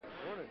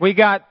We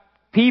got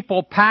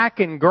people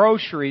packing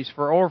groceries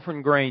for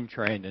Orphan Grain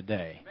Train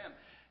today.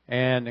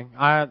 And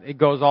it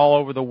goes all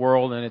over the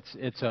world, and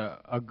it's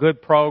a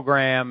good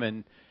program,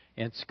 and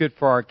it's good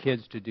for our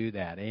kids to do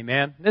that.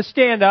 Amen? Let's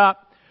stand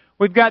up.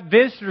 We've got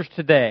visitors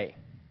today.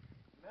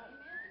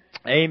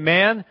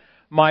 Amen.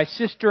 My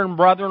sister and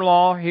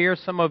brother-in-law here.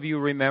 Some of you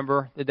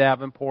remember the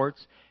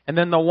Davenports. And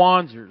then the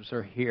Wanzers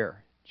are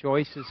here.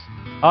 Joyce's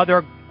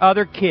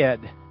other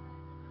kid.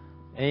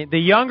 The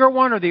younger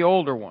one or the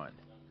older one?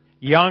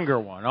 Younger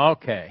one.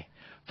 Okay.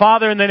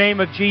 Father, in the name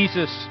of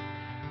Jesus,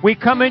 we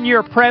come in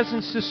your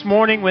presence this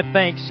morning with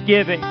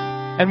thanksgiving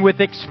and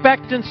with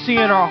expectancy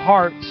in our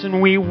hearts,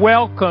 and we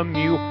welcome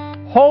you,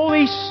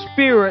 Holy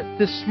Spirit,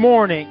 this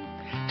morning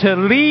to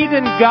lead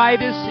and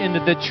guide us into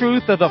the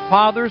truth of the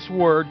Father's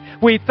Word.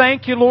 We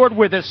thank you, Lord,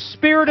 where the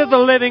Spirit of the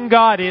living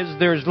God is,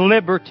 there's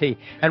liberty.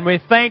 And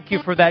we thank you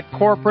for that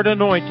corporate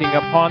anointing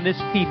upon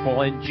this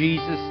people in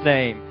Jesus'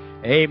 name.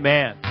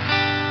 Amen.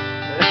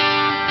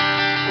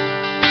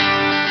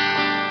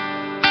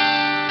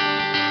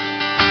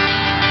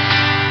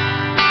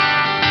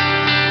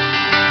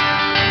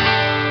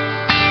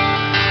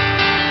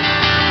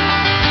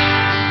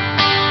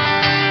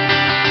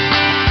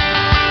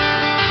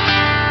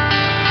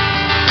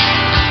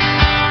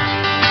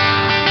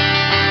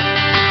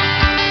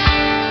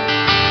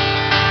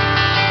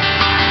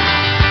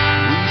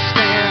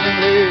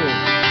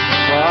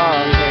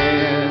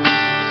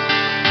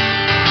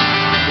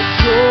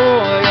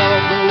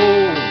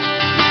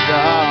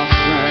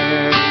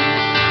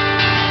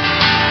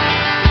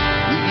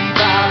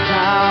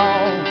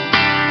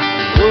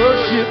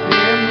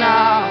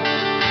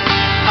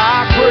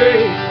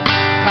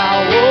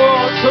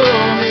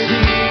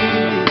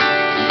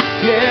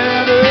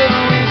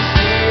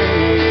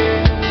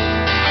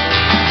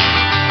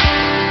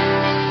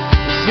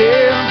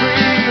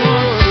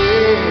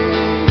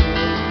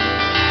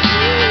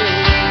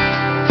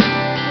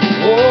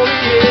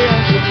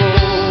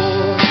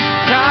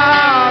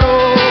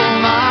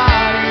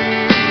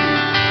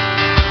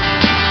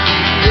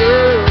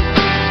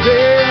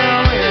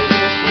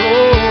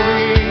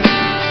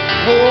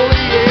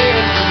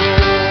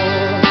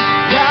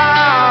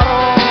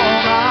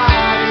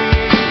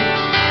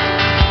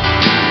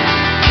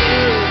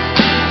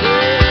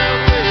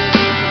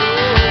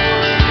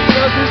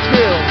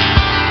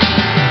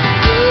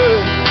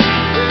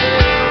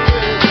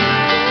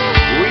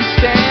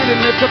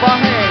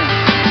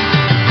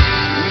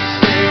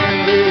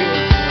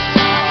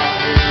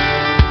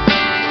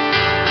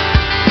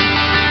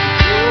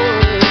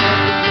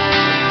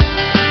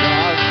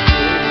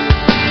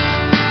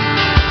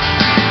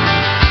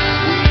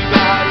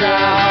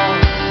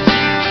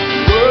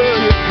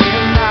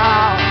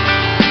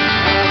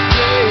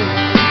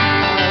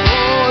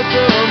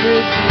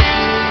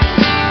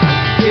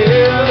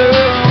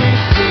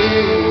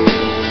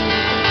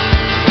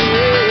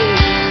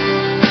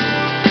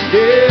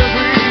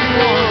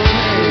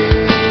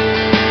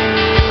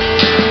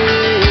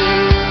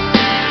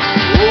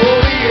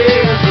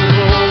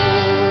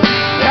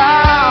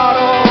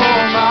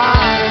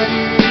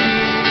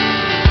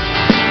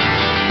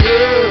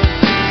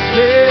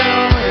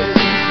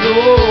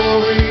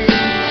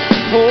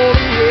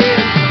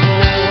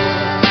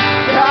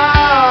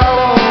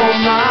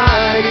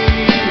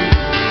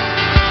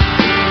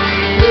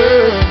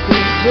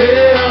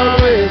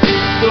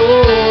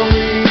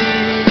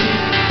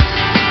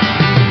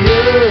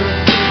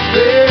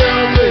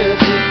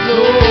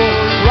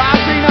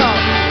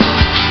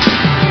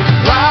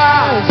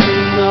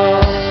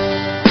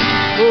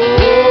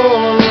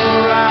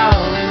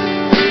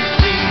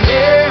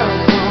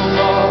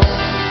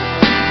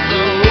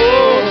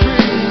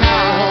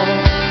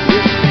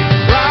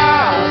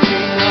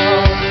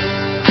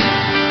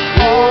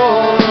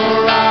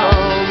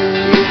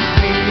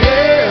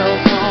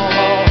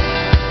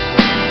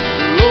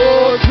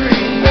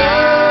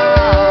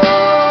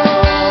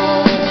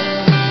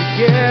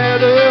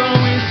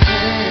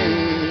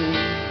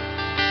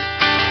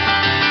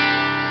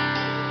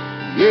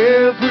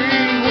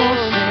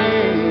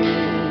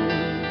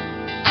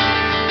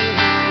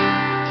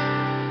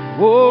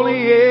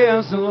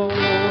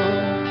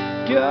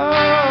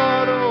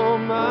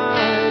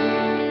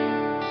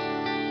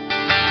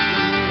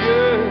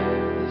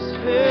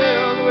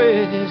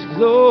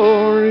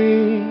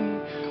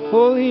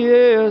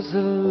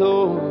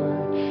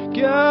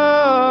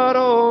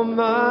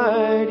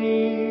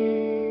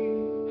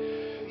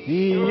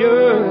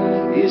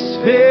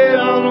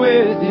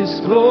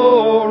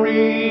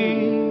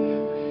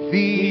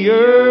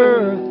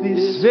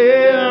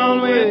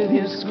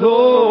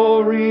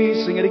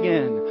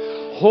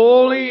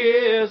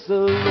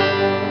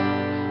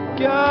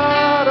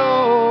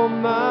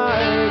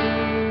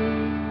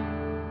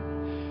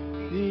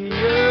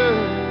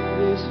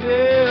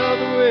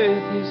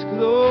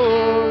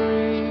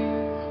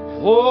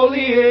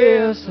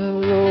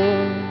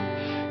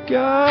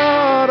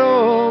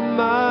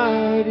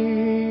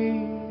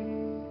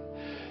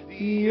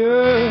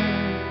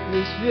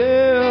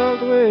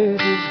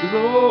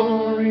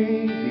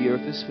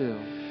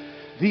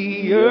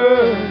 The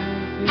earth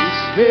is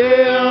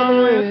filled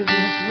with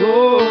His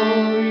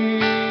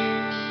glory.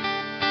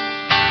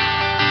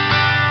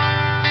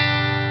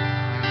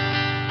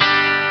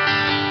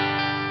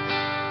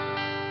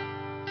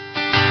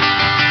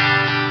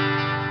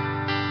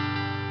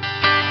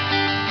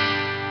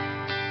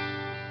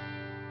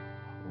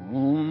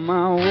 Oh,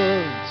 my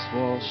words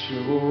fall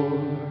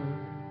short,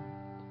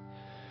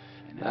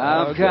 and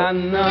I've got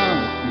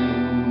nothing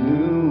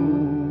new.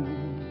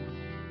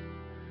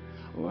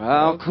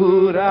 How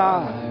could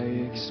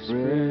I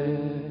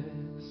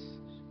express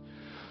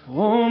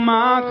all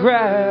my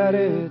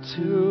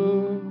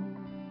gratitude?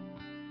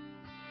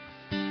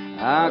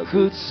 I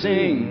could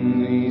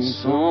sing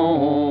these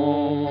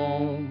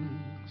songs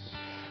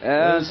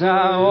as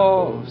I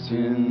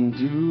often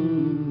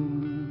do,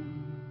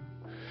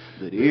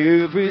 but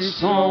every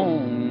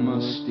song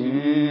must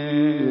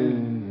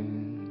end,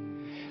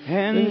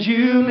 and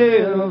you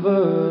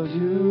never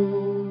do.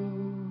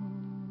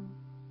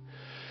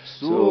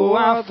 So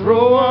I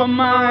throw up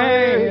my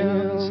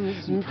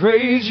hands and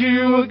praise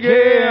you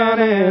again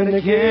and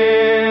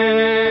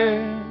again,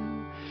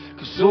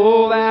 'cause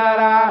all that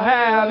I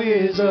have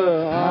is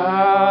a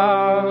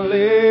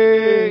hallelujah,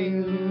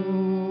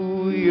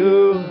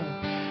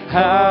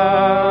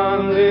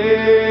 hallelujah.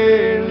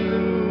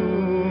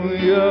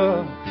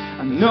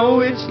 I know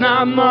it's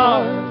not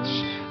much,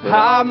 but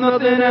I've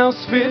nothing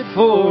else fit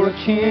for a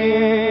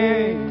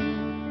king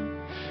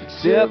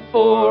except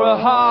for a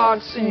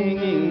heart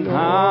singing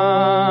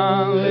hallelujah,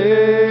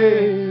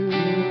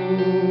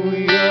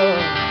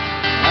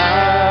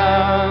 hallelujah.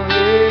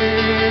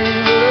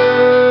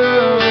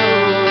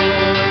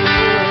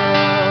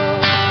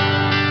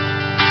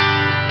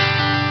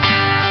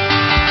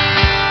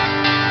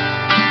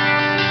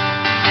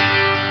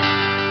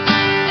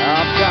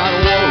 I've got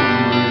one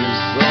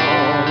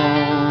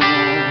response,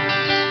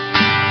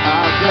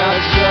 I've got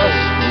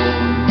just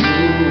one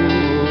move.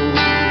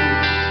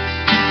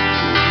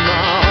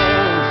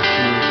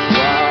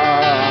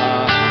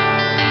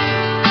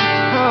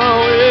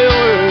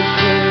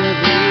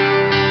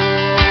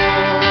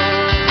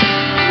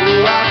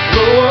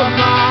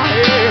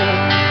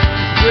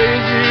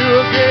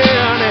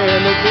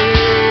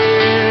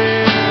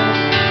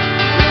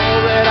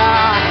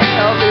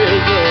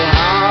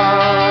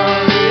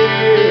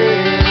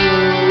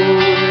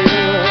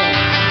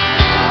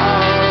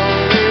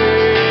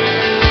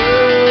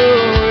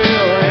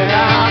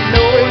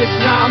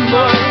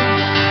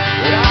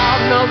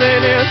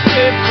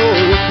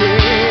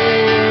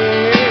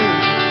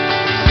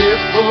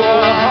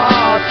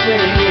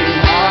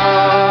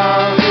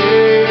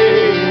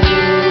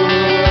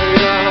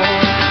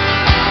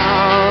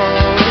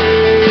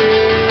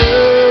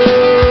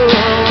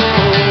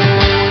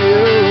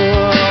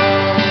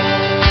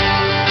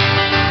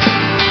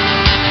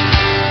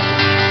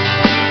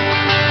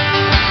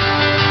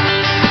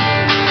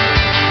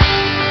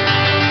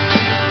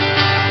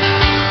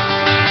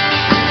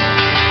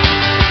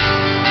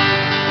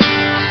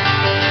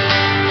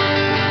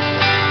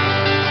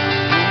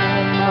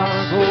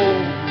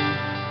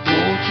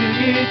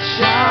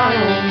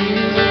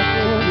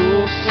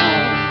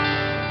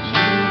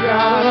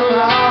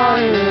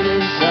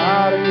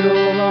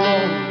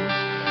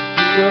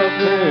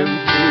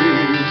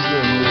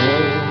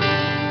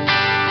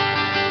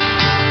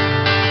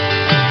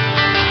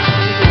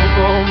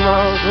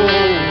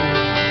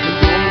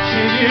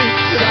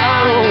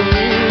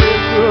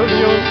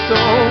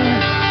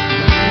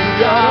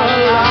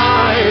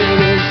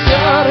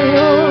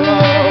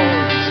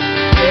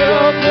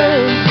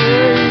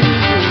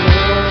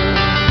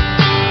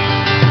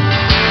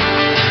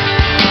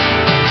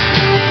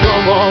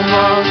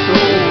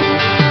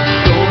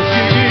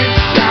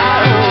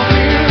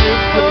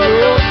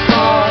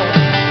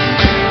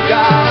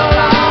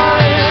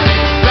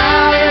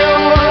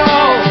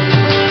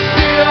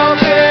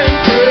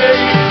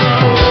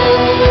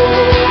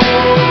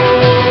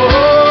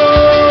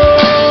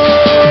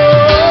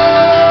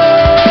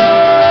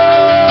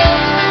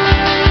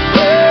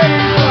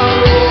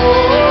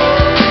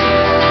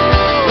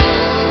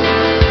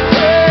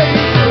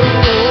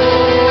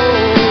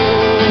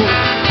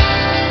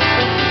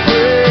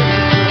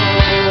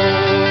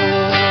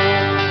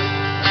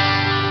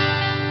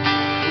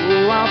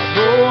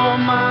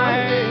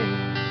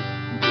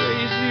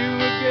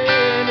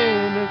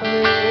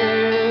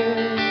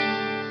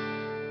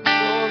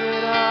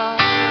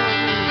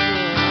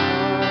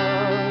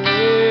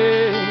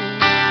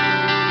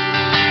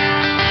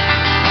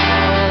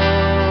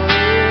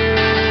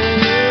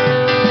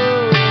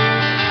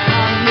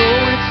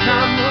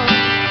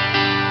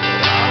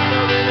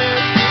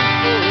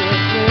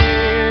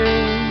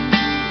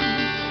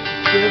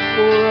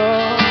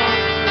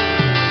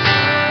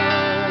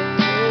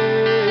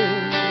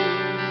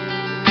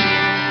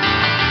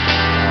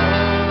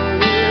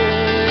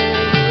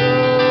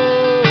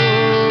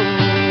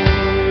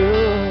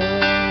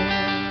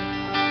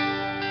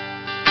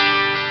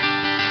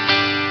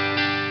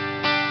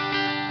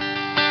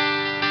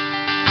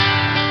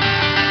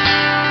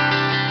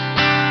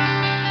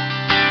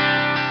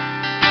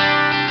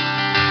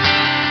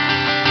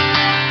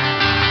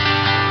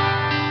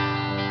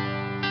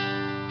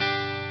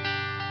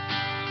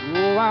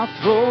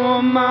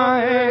 my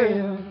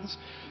hands,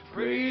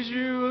 praise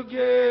you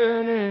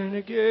again and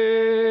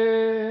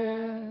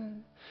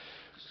again.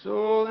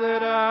 So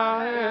that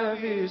I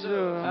have is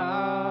a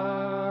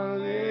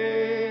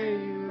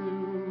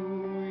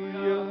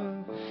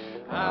hallelujah,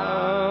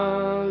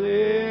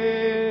 hallelujah.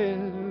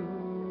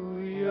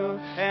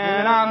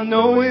 And I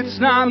know it's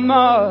not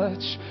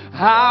much,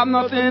 I've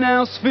nothing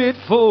else fit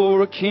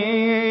for a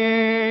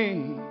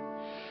king,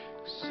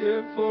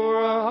 except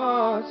for a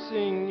heart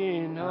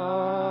singing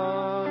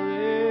hallelujah,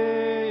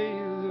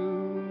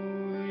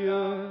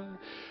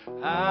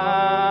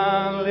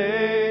 hallelujah.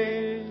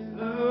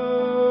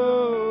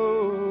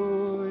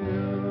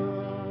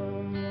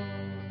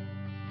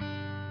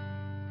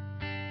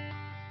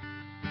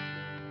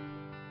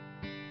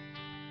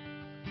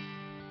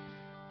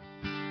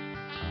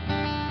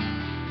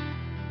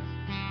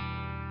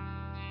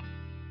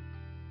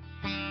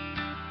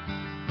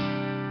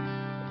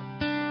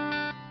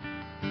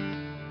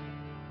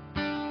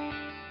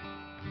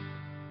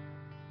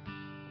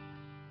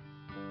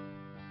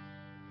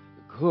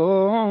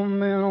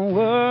 Come and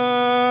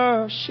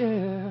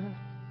worship,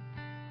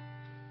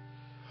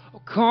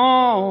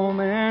 come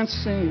and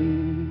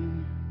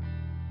sing,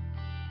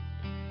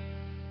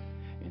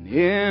 and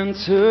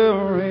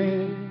enter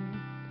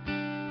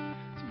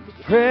into the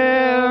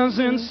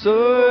presence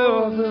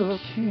of the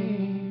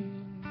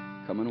King.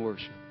 Come and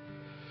worship.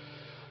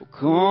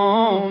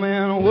 Come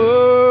and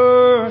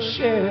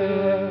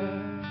worship,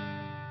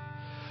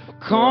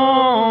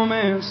 come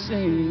and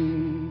sing,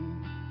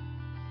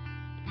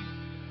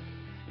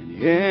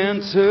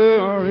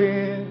 enter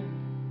in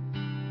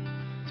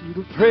to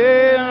the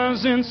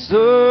presence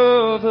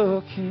of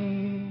the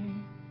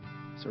King.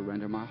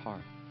 Surrender my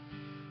heart.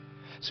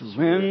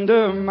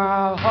 Surrender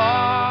my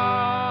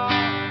heart.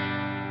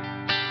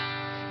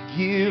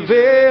 Give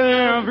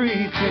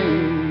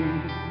everything.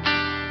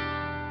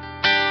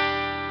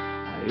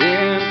 I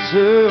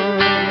enter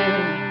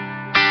in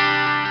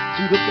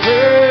to the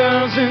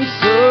presence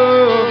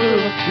of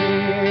the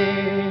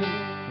King.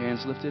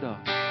 Hands lifted up.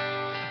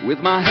 With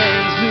my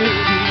hands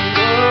lifted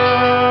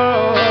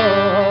up,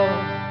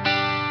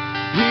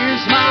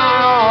 here's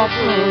my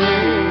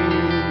offering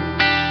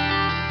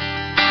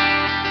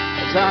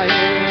as I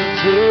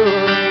enter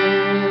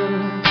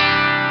in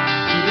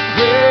to the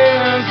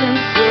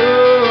presence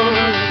of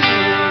the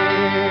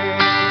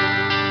King.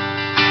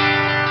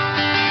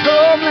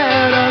 Come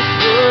let us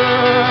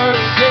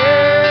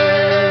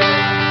worship,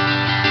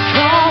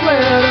 come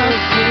let us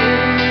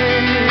sing,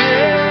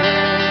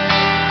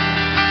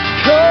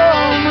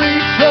 come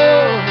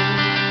rejoice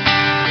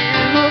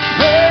in the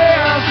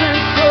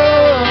presence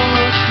of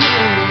the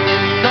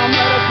King. Come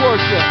let us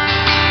worship.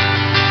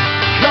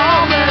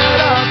 Come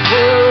let us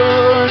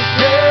worship.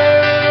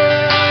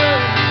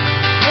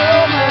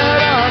 Come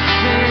let us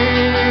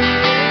sing.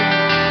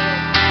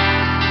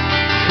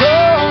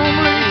 Come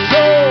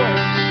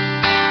rejoice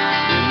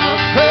in the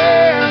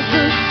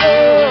presence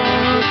of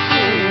the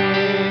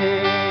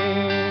King.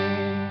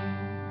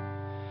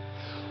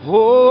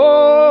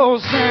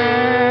 Hosanna.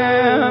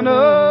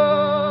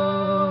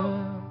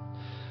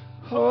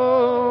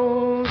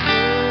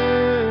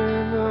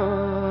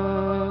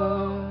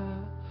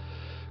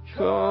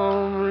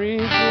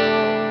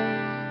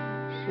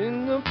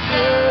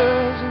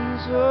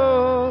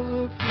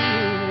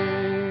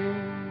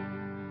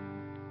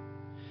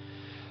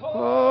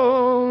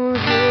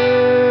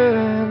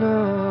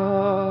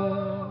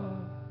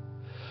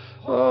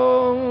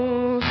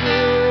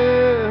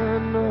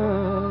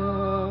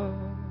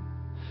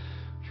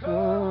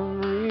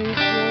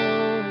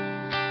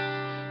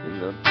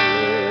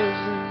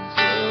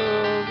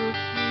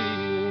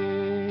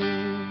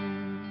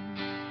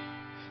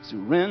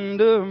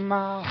 Surrender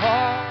my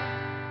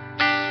heart,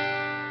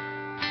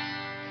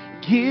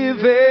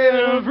 give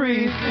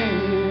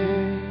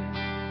everything.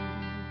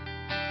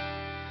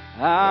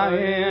 I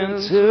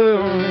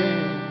enter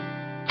in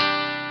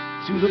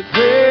to the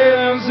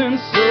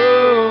presence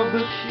of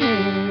the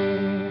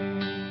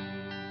King.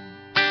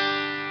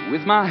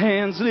 With my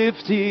hands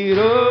lifted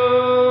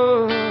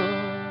up,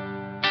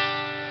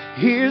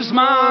 here's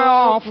my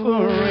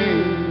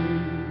offering.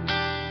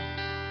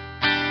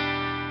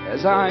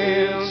 As I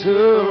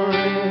enter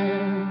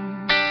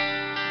in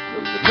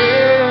the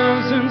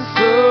presence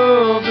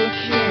of the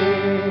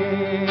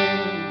King.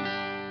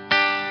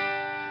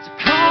 So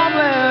come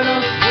let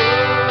us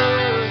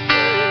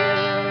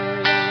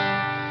worship,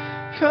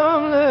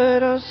 come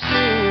let us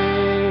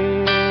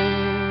sing,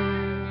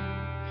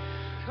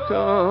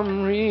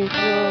 come rejoice in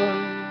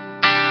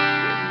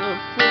the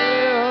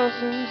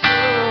presence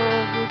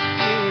of the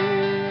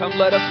King. Come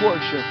let us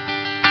worship.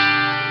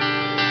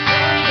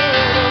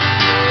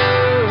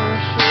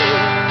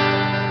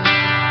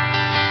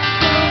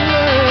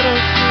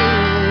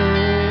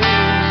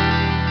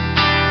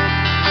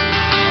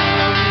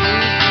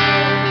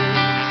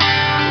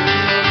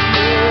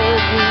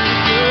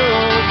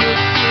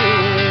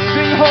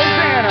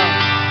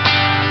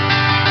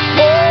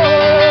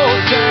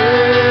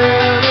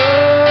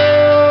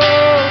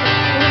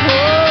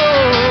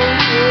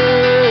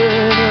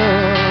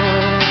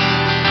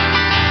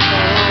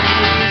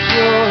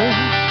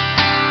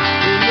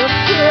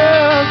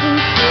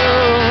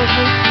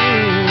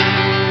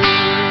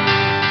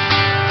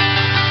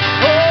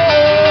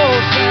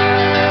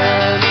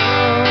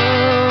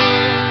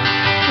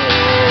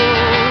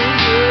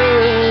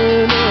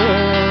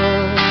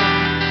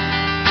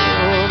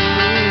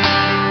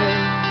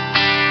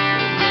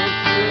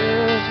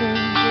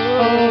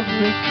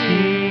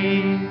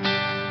 King.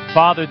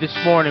 Father, this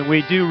morning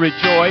we do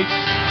rejoice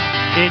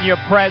in your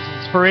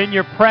presence, for in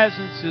your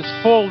presence is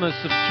fullness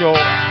of joy.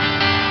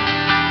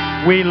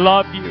 We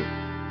love you,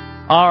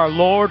 our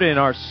Lord and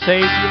our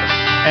Savior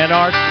and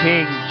our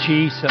King,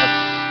 Jesus.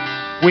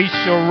 We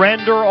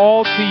surrender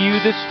all to you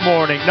this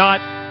morning,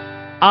 not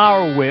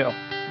our will,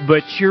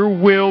 but your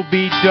will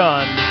be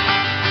done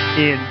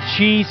in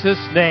Jesus'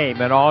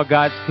 name. And all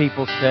God's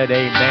people said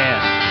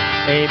amen.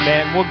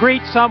 Amen. We'll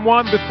greet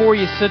someone before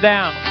you sit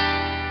down.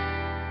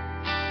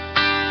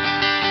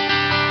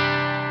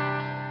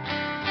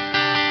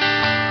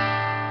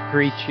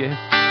 Greet you.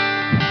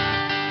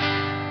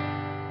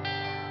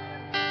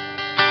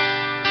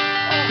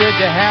 Good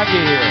to have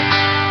you here.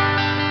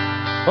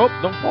 Oh,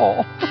 don't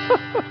fall.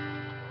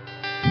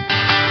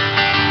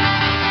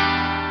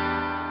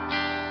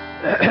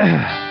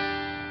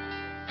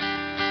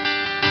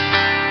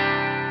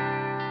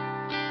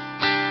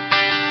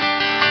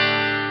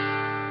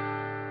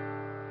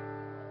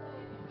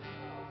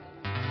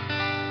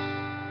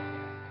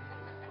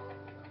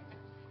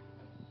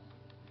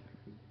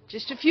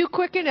 Just a few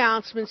quick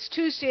announcements.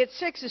 Tuesday at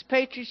 6 is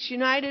Patriots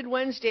United.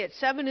 Wednesday at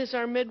 7 is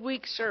our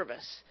midweek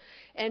service.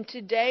 And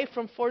today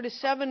from 4 to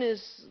 7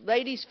 is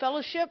Ladies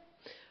Fellowship.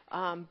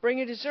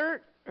 Bring a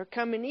dessert or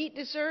come and eat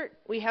dessert.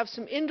 We have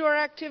some indoor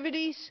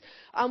activities.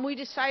 We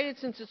decided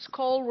since it's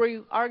cold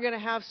we are going to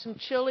have some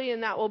chili,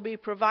 and that will be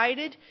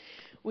provided.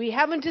 We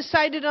haven't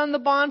decided on the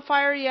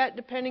bonfire yet,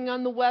 depending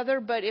on the weather,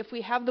 but if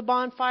we have the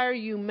bonfire,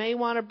 you may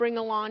want to bring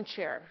a lawn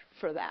chair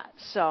for that.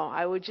 So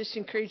I would just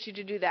encourage you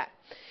to do that.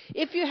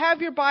 If you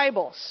have your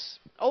Bibles,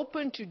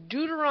 open to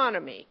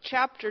Deuteronomy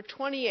chapter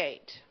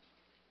 28.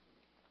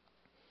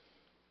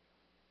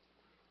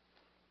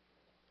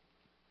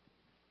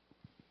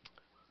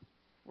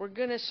 We're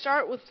going to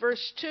start with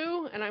verse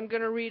 2, and I'm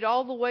going to read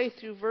all the way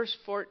through verse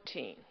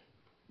 14.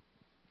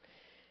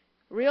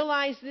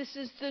 Realize this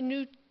is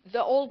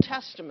the Old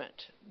Testament,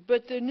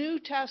 but the New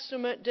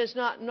Testament does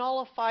not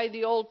nullify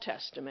the Old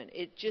Testament.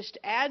 It just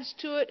adds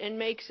to it and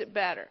makes it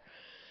better.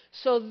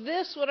 So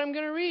this, what I'm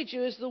going to read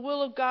you, is the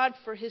will of God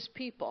for His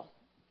people.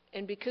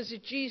 And because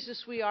of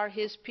Jesus, we are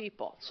His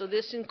people. So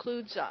this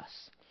includes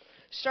us.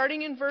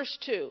 Starting in verse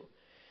 2.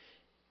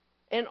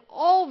 And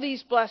all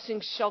these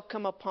blessings shall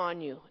come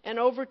upon you and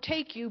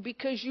overtake you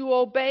because you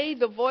obey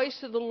the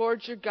voice of the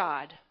Lord your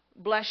God.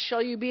 Blessed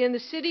shall you be in the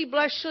city,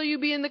 blessed shall you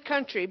be in the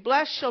country.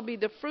 Blessed shall be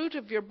the fruit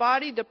of your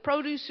body, the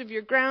produce of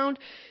your ground,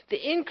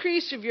 the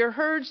increase of your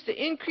herds,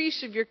 the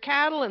increase of your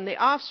cattle, and the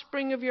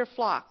offspring of your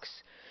flocks.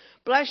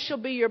 Blessed shall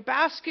be your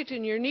basket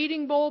and your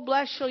kneading bowl.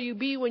 Blessed shall you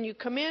be when you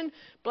come in.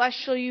 Blessed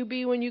shall you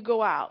be when you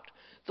go out.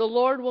 The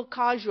Lord will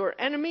cause your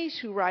enemies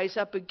who rise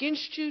up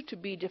against you to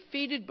be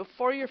defeated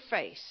before your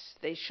face.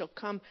 They shall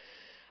come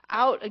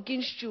out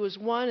against you as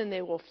one, and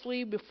they will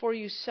flee before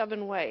you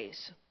 7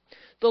 ways.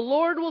 The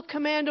Lord will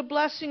command a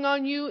blessing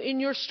on you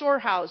in your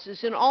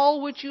storehouses, in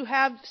all which you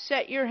have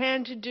set your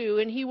hand to do,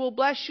 and He will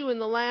bless you in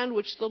the land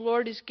which the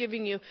Lord is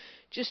giving you.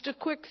 Just a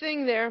quick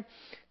thing there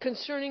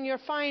concerning your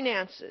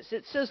finances.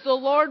 It says the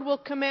Lord will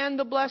command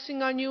the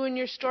blessing on you in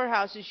your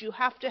storehouses. You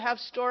have to have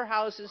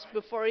storehouses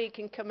before He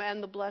can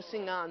command the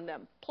blessing on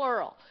them.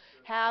 Plural.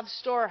 Have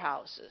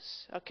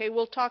storehouses. Okay,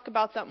 we'll talk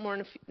about that more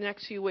in the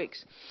next few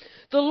weeks.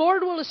 The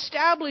Lord will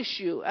establish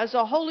you as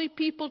a holy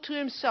people to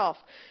Himself,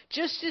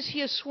 just as He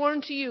has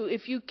sworn to you.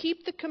 If you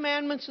keep the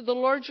commandments of the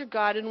Lord your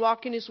God and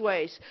walk in His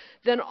ways,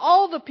 then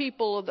all the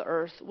people of the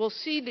earth will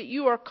see that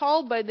you are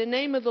called by the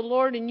name of the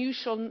Lord,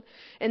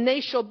 and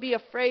they shall be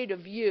afraid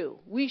of you.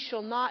 We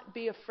shall not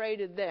be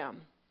afraid of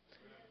them.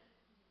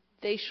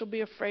 They shall be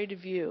afraid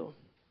of you.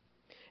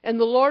 And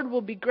the Lord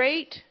will be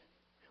great,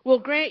 will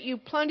grant you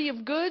plenty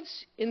of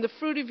goods in the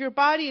fruit of your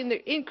body, in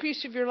the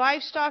increase of your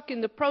livestock,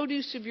 in the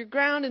produce of your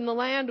ground, in the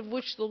land of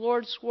which the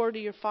Lord swore to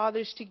your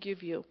fathers to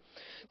give you.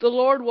 The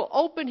Lord will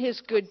open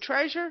His good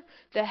treasure,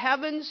 the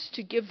heavens,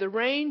 to give the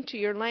rain to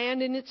your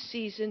land in its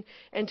season,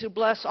 and to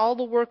bless all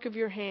the work of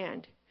your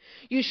hand.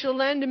 You shall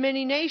lend to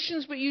many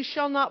nations, but you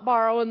shall not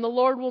borrow, and the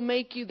Lord will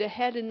make you the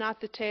head and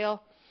not the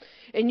tail,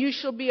 and you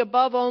shall be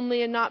above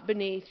only and not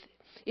beneath.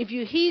 If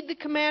you heed the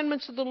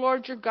commandments of the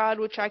Lord your God,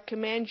 which I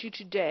command you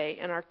today,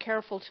 and are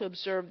careful to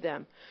observe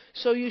them,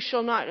 so you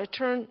shall not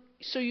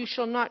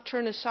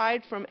turn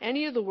aside from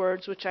any of the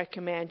words which I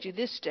command you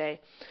this day,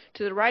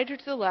 to the right or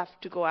to the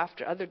left, to go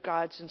after other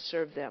gods and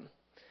serve them.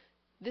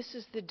 This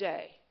is the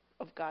day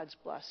of God's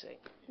blessing.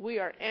 We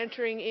are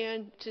entering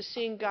into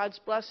seeing God's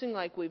blessing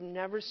like we've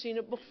never seen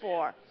it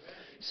before.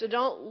 So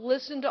don't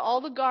listen to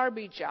all the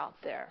garbage out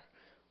there.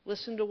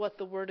 Listen to what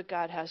the Word of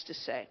God has to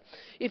say.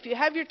 If you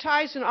have your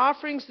tithes and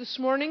offerings this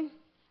morning,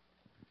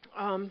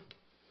 I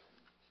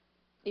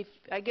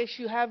guess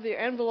you have the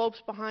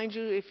envelopes behind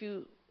you. If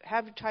you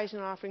have your tithes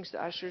and offerings,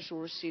 the ushers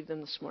will receive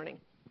them this morning.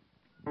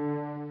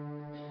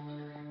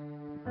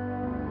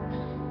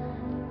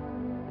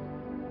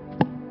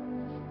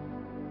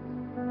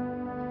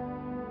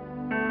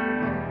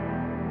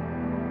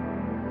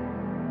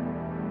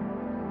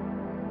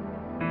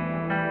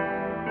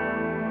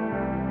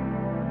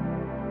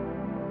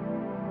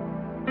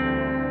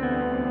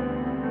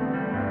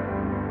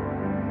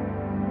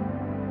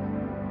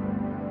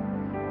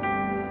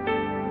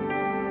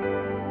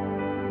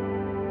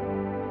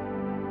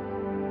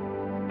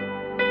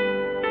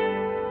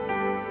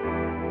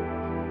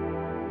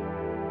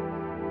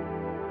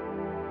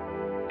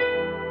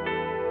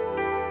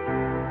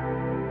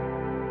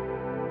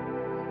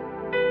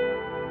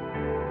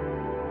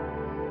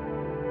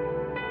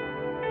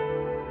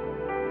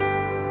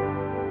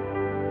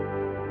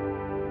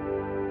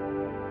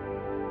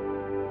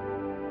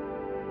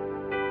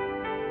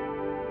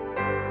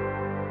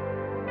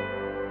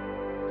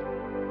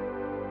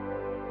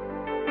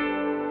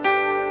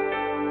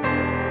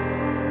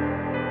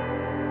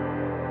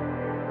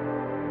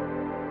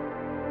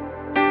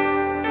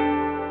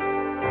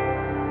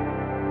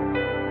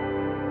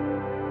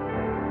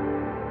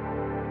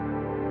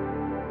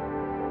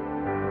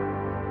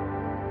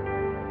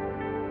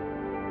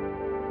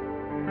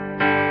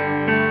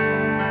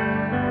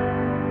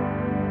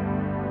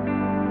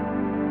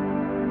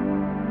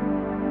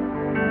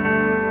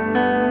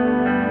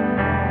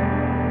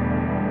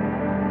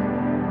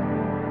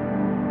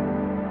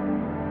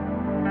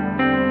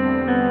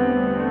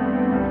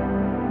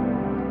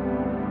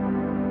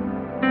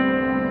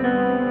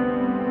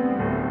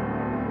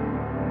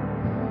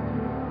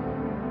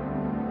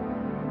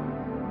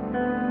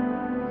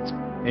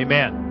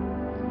 Amen.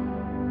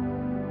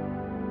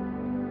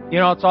 You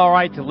know, it's all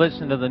right to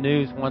listen to the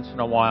news once in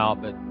a while,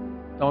 but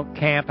don't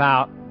camp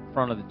out in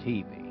front of the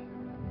TV.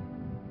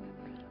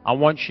 I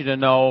want you to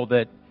know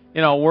that,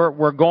 you know,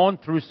 we're going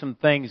through some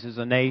things as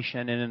a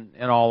nation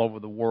and all over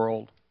the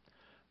world,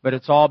 but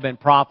it's all been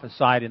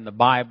prophesied in the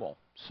Bible,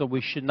 so we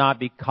should not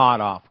be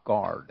caught off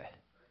guard.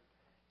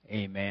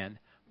 Amen.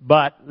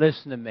 But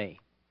listen to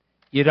me.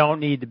 You don't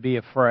need to be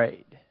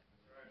afraid.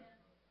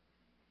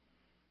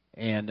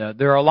 And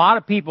there are a lot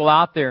of people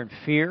out there in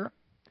fear.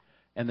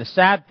 And the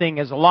sad thing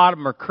is a lot of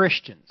them are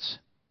Christians.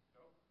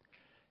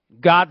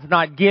 God's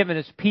not given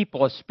His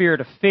people a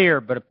spirit of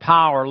fear, but a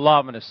power,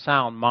 love, and a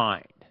sound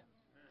mind.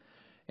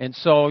 And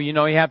so, you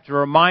know, you have to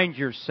remind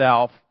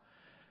yourself,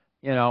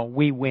 you know,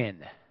 we win.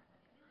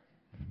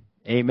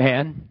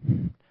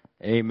 Amen.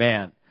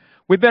 Amen.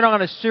 We've been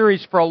on a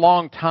series for a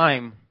long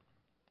time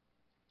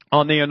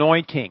on the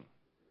anointing.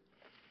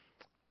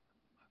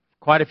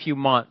 Quite a few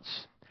months.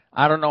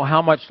 I don't know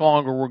how much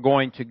longer we're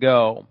going to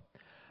go.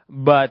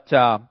 But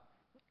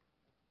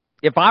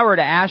if I were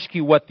to ask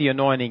you what the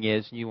anointing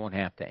is, and you won't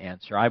have to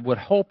answer, I would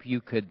hope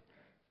you could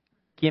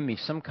give me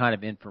some kind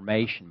of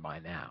information by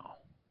now.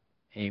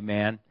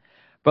 Amen.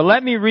 But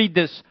let me read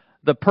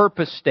the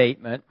purpose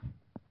statement.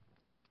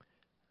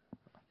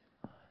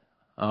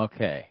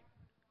 Okay.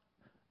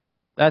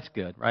 That's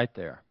good, right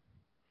there.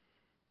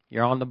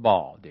 You're on the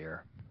ball,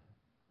 dear.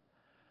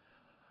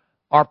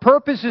 Our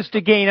purpose is to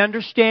gain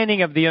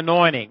understanding of the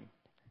anointing.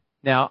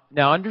 Now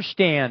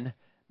understand,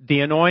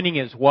 the anointing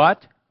is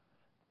what?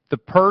 The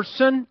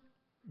person,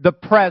 the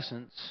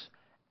presence,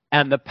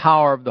 and the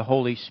power of the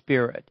Holy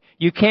Spirit.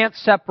 You can't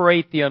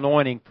separate the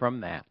anointing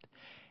from that.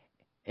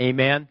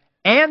 Amen.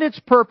 And its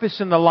purpose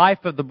in the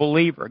life of the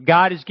believer.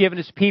 God has given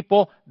His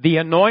people the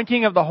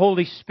anointing of the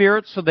Holy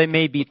Spirit so they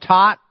may be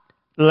taught,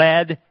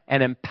 led,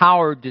 and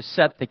empowered to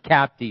set the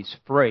captives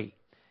free.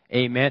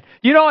 Amen.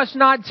 You know, it's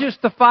not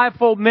just the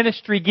fivefold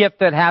ministry gift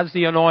that has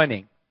the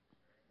anointing.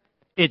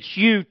 It's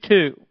you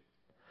too.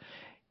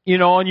 You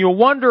know, and you'll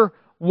wonder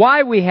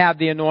why we have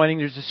the anointing.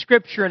 There's a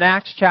scripture in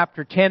Acts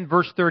chapter 10,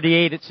 verse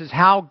 38. It says,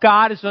 how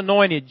God has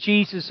anointed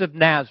Jesus of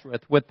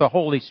Nazareth with the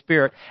Holy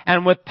Spirit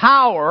and with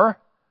power,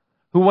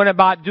 who went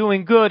about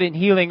doing good and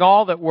healing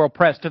all that were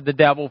oppressed of the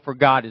devil, for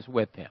God is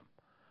with Him.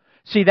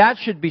 See, that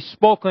should be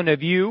spoken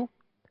of you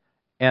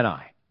and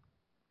I.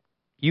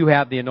 You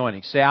have the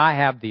anointing. Say, I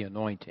have the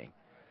anointing.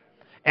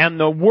 And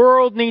the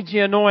world needs the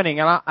anointing.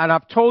 And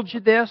I've told you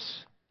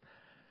this,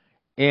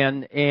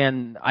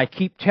 and I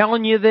keep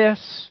telling you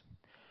this,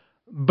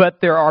 but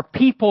there are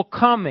people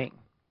coming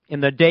in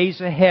the days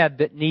ahead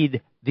that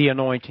need the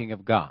anointing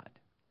of God.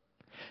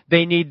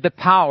 They need the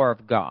power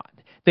of God.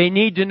 They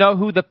need to know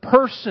who the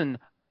person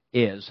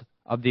is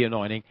of the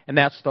anointing, and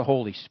that's the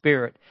Holy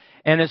Spirit.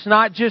 And it's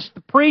not just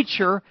the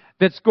preacher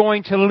that's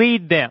going to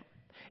lead them.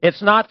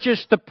 It's not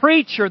just the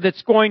preacher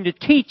that's going to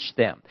teach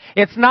them.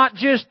 It's not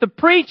just the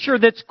preacher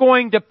that's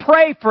going to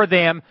pray for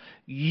them.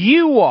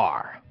 You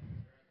are.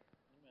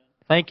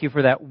 Thank you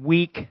for that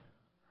weak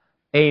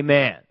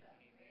amen.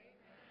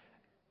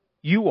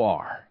 You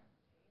are.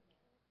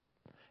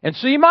 And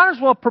so you might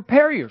as well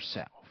prepare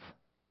yourself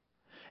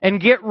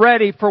and get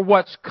ready for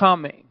what's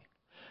coming.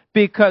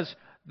 Because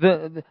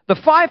the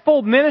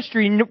fivefold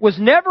ministry was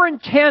never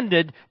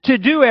intended to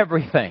do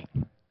everything.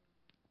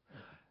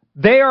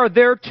 They are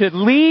there to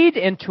lead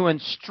and to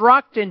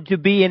instruct and to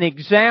be an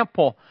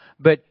example.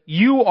 But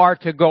you are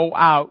to go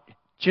out,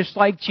 just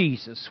like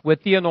Jesus,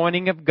 with the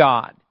anointing of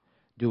God,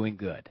 doing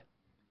good.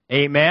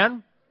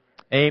 Amen?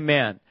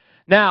 Amen.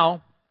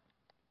 Now,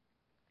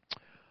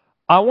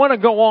 I want to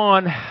go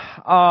on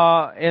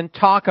and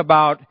talk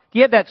about... Do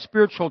you have that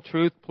spiritual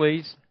truth,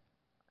 please?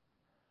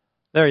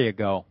 There you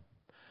go.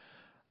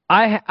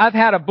 I've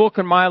had a book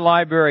in my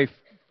library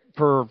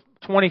for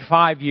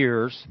 25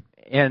 years,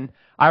 and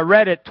I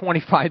read it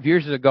 25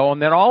 years ago, and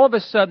then all of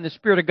a sudden the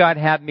Spirit of God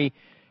had me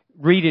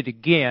read it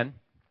again,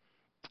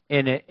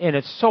 and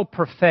it's so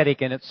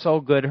prophetic and it's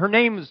so good. Her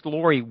name is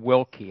Lori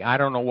Wilkie. I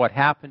don't know what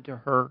happened to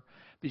her,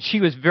 but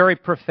she was very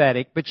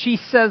prophetic. But she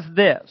says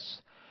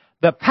this: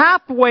 the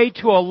pathway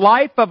to a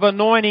life of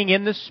anointing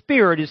in the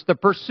Spirit is the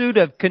pursuit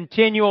of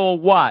continual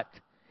what?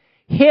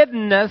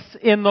 Hiddenness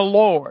in the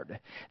Lord.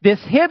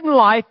 This hidden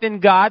life in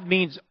God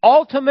means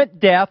ultimate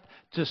death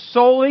to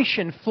soulish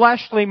and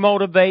fleshly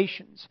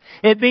motivations.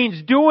 It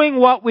means doing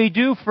what we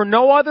do for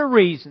no other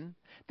reason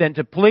than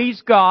to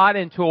please God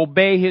and to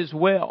obey His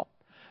will.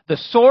 The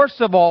source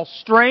of all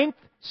strength,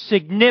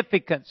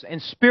 significance,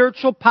 and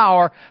spiritual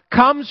power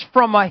comes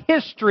from a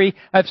history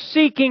of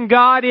seeking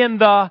God in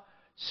the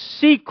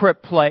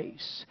secret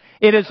place.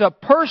 It is a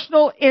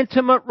personal,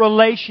 intimate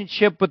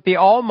relationship with the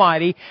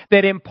Almighty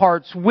that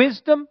imparts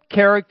wisdom,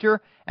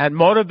 character, and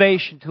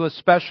motivation to a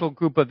special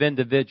group of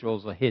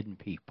individuals, the hidden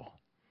people.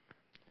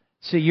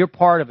 See, you're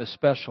part of a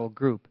special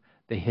group,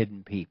 the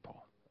hidden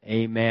people.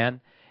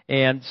 Amen.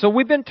 And so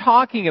we've been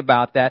talking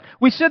about that.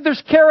 We said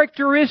there's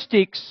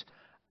characteristics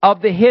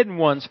of the hidden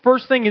ones.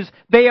 First thing is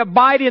they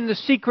abide in the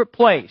secret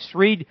place.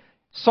 Read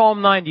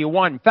Psalm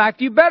 91. In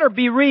fact, you better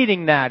be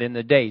reading that in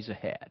the days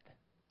ahead.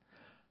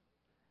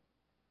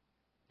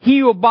 He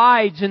who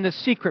abides in the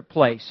secret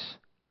place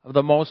of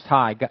the Most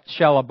High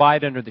shall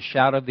abide under the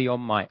shadow of the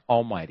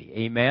Almighty.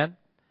 Amen?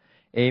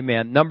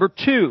 Amen. Number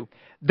 2,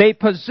 they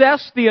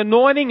possess the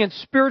anointing and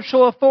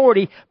spiritual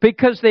authority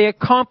because they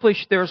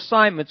accomplish their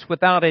assignments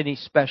without any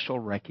special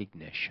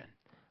recognition.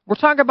 We're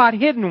talking about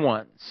hidden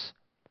ones.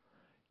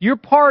 You're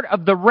part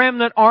of the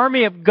remnant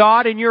army of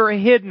God, and you're a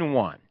hidden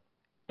one.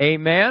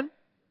 Amen?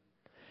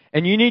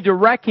 And you need to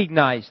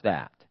recognize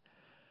that.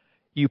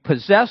 You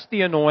possess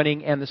the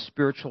anointing and the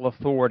spiritual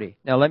authority.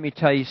 Now let me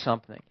tell you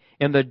something.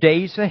 In the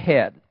days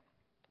ahead,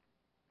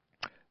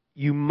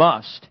 you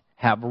must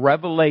have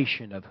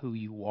revelation of who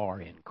you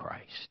are in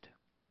Christ.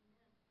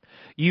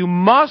 You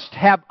must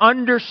have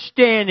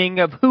understanding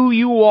of who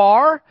you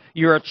are.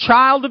 You're a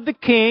child of the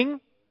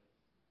King.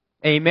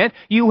 Amen.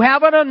 You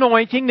have an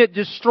anointing that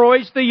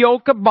destroys the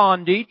yoke of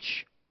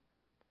bondage.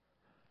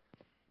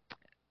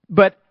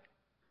 But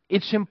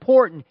it's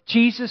important.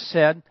 Jesus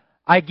said,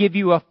 I give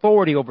you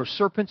authority over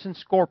serpents and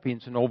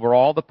scorpions and over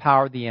all the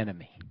power of the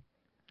enemy.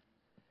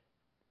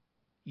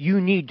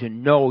 You need to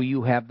know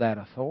you have that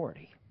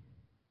authority.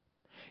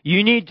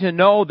 You need to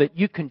know that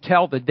you can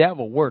tell the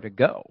devil where to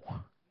go.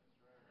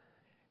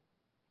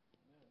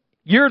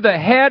 You're the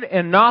head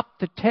and not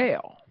the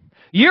tail.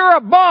 You're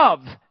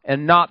above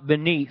and not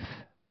beneath.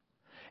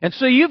 And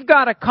so you've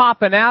got to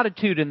cop an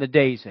attitude in the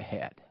days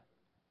ahead.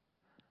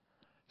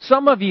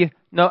 Some of you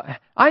know,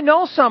 I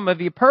know some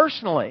of you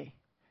personally,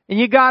 and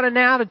you got an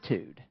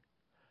attitude.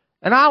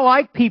 And I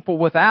like people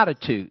with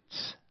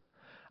attitudes.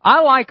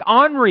 I like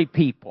ornery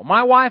people.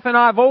 My wife and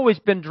I have always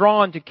been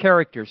drawn to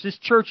characters. This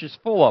church is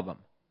full of them.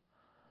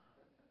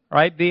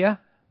 Right, Bea?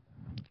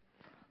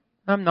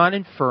 I'm not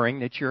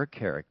inferring that you're a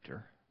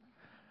character,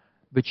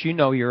 but you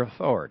know your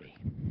authority.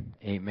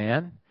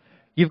 Amen?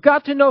 You've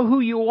got to know who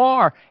you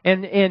are.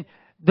 And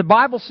the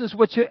Bible says,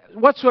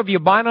 whatsoever you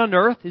bind on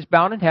earth is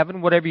bound in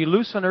heaven. Whatever you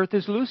loose on earth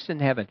is loosed in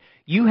heaven.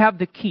 You have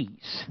the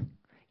keys.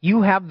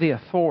 You have the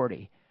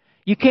authority.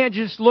 You can't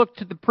just look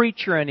to the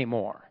preacher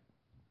anymore.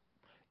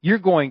 You're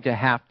going to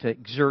have to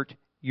exert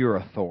your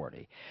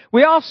authority.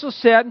 We also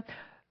said,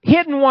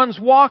 hidden ones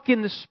walk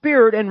in the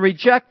Spirit and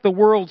reject the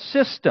world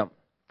system.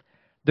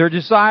 Their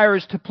desire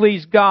is to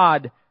please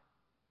God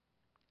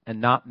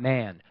and not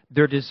man.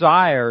 Their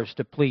desire is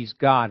to please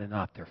God and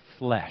not their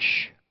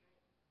flesh.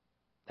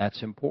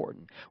 That's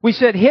important. We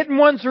said hidden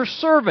ones are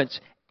servants.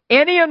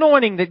 Any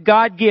anointing that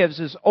God gives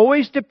is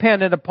always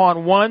dependent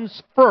upon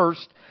one's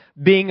first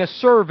being a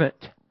servant.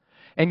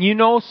 And you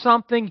know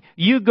something?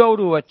 You go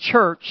to a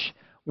church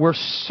where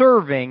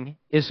serving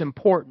is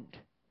important.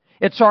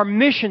 It's our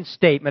mission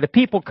statement, a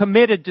people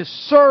committed to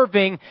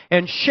serving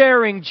and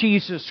sharing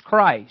Jesus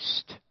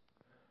Christ.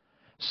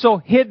 So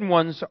hidden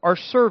ones are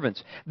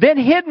servants. Then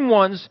hidden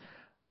ones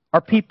are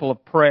people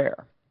of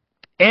prayer.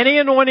 Any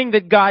anointing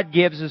that God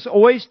gives is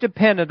always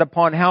dependent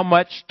upon how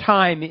much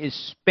time is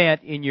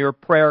spent in your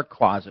prayer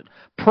closet.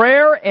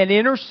 Prayer and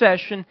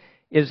intercession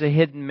is a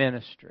hidden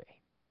ministry.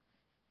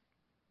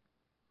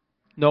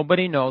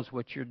 Nobody knows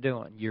what you're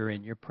doing. You're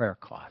in your prayer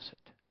closet.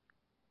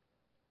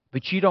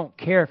 But you don't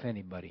care if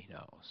anybody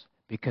knows,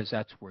 because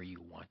that's where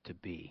you want to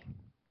be.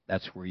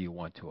 That's where you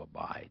want to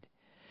abide.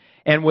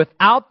 And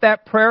without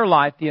that prayer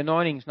life, the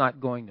anointing's not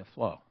going to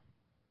flow.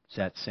 It's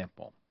that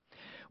simple.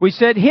 We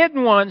said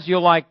hidden ones,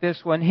 you'll like this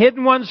one,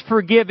 hidden ones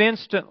forgive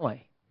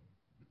instantly.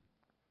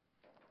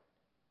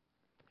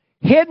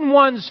 Hidden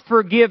ones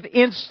forgive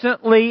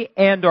instantly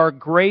and are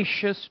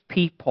gracious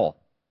people.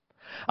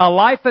 A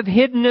life of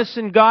hiddenness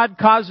in God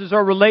causes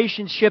our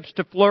relationships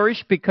to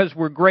flourish because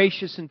we're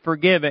gracious and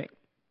forgiving.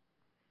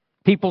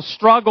 People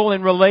struggle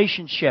in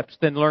relationships,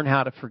 then learn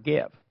how to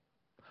forgive.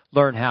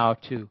 Learn how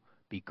to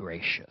be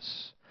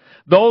gracious.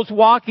 Those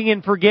walking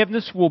in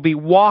forgiveness will be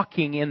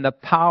walking in the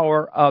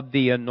power of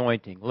the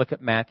anointing. Look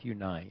at Matthew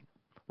 9.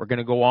 We're going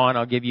to go on.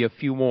 I'll give you a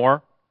few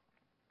more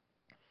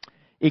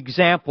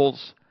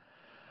examples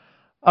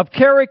of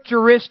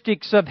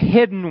characteristics of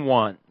hidden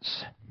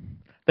ones.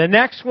 The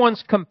next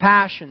one's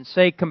compassion.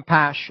 Say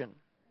compassion.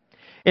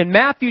 In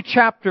Matthew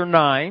chapter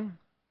 9,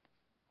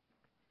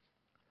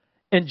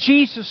 and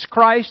Jesus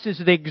Christ is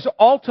the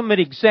ultimate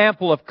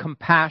example of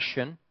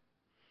compassion.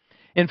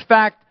 In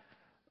fact,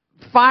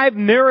 5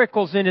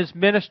 miracles in His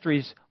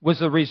ministries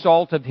was a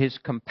result of His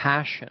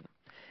compassion.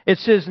 It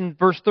says in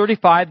verse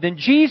 35, Then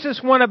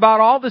Jesus went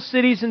about all the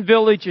cities and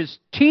villages,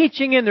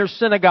 teaching in their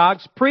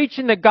synagogues,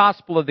 preaching the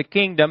gospel of the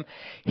kingdom,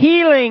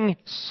 healing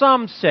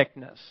some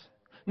sickness.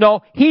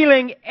 No,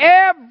 healing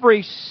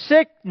every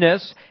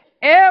sickness,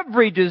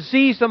 every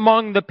disease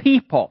among the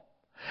people.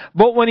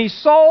 But when He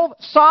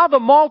saw the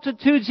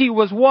multitudes, He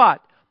was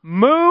what?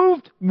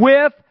 Moved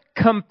with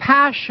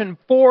compassion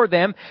for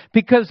them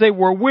because they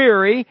were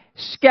weary,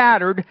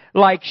 scattered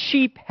like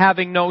sheep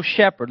having no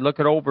shepherd. Look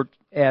over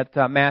at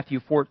Matthew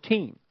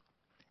 14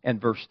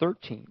 and verse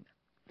 13.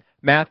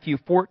 Matthew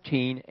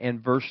 14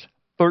 and verse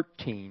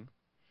 13.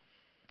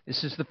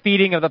 This is the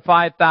feeding of the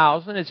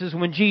 5,000. It says,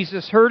 when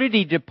Jesus heard it,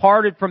 he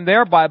departed from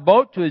there by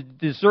boat to a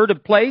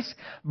deserted place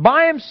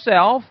by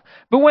himself.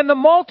 But when the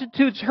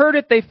multitudes heard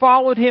it, they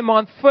followed him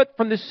on foot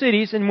from the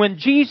cities. And when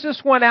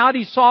Jesus went out,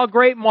 he saw a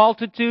great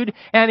multitude,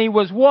 and he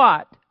was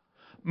what?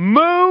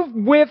 Moved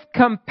with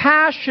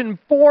compassion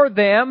for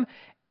them,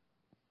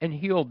 and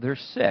healed their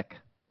sick.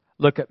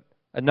 Look at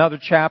another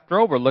chapter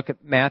over. Look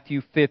at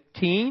Matthew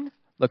 15.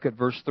 Look at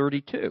verse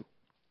 32.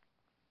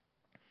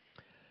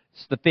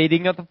 It's the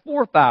feeding of the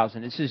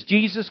 4,000. It says,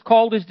 Jesus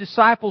called his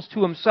disciples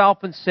to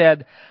himself and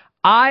said,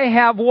 I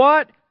have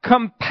what?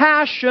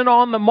 Compassion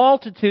on the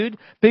multitude,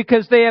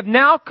 because they have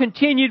now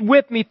continued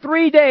with me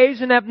 3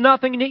 days and have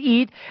nothing to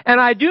eat,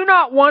 and I do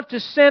not want to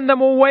send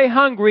them away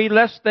hungry,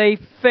 lest they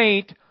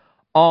faint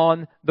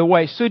on the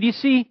way. So do you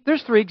see,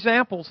 there's 3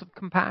 examples of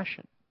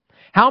compassion.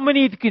 How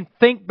many of you can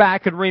think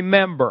back and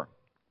remember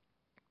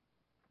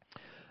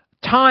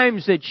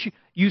times that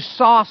you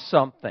saw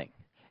something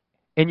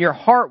and your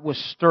heart was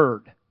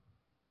stirred?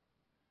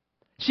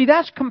 See,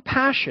 that's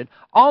compassion.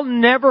 I'll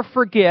never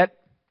forget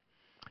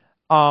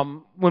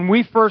when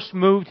we first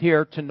moved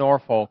here to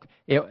Norfolk,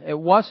 it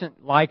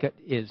wasn't like it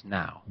is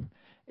now.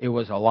 It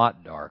was a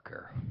lot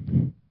darker.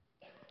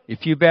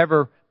 If you've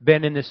ever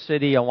been in the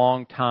city a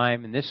long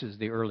time, and this is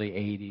the early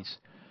 80s,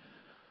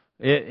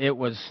 there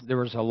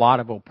was a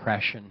lot of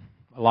oppression,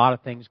 a lot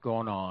of things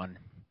going on.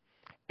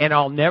 And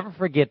I'll never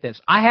forget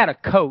this. I had a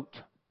coat,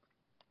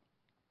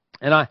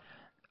 and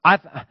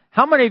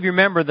how many of you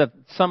remember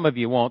some of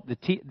you won't, the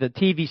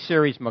TV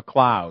series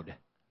McCloud?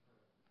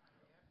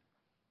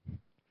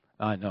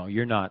 I know,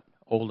 you're not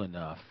old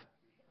enough.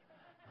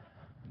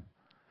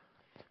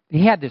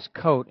 He had this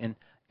coat, and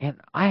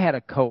I had a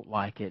coat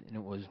like it, and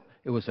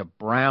it was a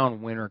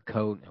brown winter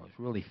coat, and it was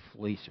really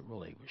fleece, it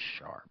really was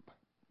sharp.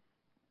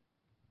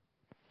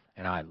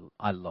 And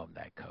I love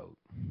that coat.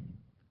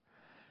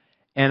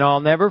 And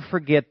I'll never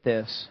forget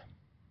this.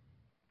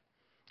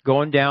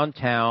 Going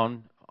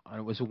downtown,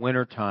 it was a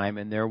winter time,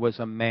 and there was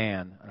a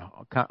man,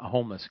 a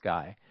homeless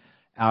guy,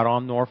 out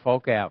on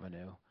Norfolk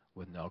Avenue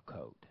with no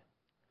coat.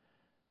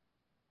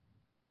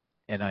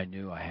 And I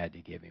knew I had to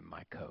give him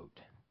my coat.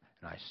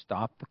 And I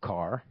stopped the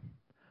car,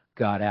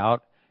 got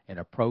out, and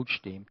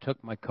approached him,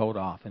 took my coat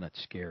off, and it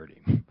scared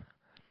him.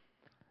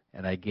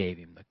 And I gave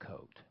him the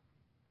coat.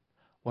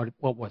 What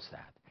was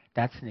that?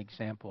 That's an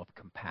example of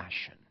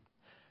compassion.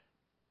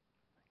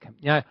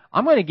 Now,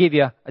 I'm going to give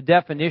you a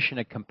definition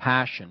of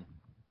compassion,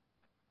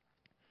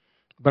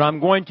 but I'm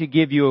going to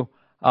give you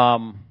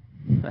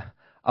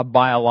a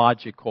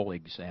biological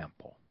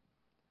example.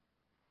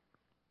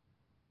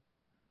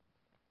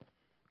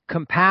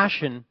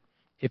 Compassion,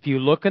 if you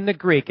look in the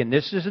Greek, and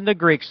this is in the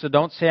Greek, so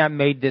don't say I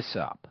made this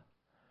up.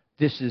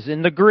 This is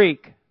in the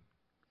Greek.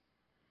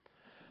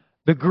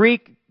 The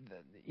Greek,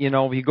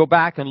 if you go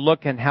back and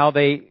look at how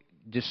they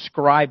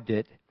described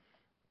it,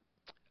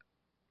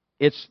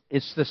 it's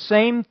the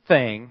same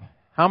thing.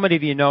 How many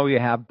of you know you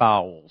have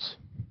bowels?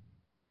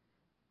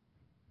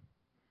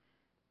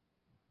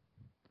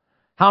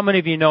 How many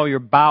of you know your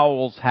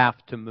bowels have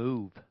to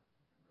move?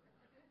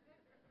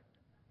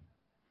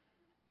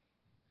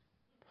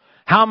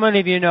 How many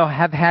of you know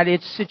have had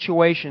its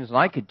situations, and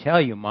I could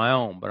tell you my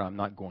own, but I'm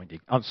not going to.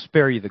 I'll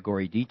spare you the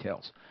gory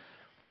details.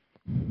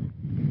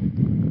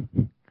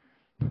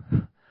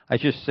 I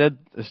just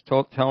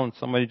telling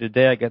somebody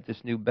today I got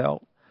this new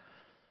belt,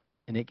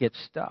 and it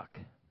gets stuck.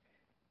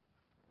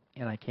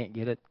 And I can't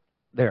get it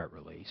there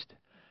released.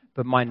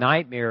 But my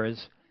nightmare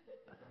is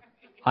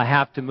I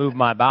have to move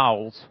my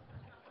bowels.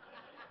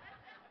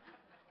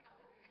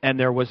 And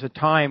there was a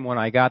time when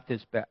I got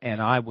this belt, and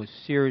I was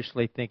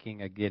seriously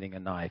thinking of getting a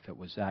knife. It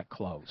was that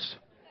close.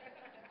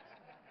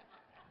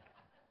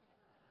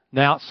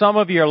 Now, some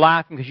of you are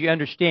laughing because you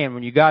understand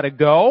when you got to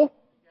go.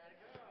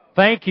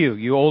 Thank you,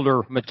 you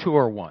older,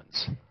 mature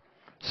ones.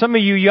 Some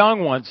of you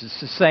young ones,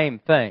 it's the same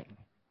thing.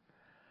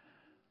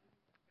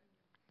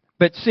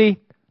 But see,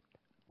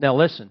 now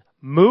listen,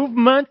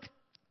 movement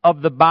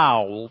of the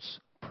bowels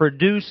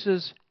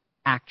produces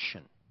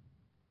action.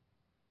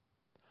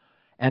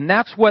 And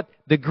that's what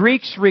the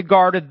Greeks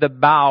regarded the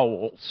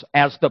bowels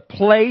as, the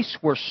place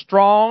where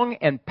strong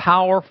and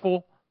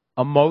powerful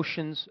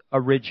emotions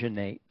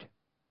originate.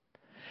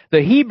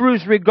 The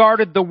Hebrews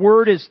regarded the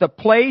word as the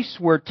place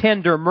where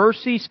tender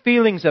mercies,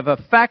 feelings of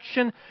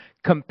affection,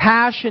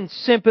 compassion,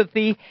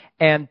 sympathy,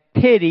 and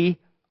pity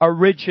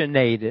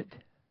originated.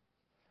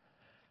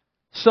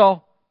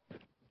 So,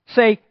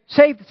 say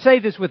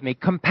this with me.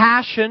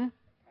 Compassion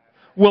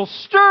will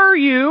stir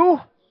you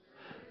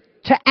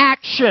to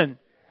action.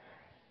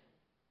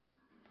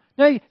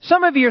 Now,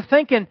 some of you are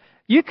thinking,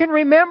 you can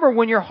remember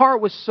when your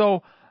heart was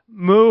so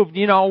moved.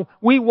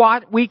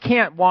 We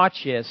can't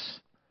watch this.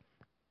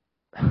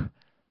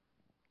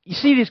 You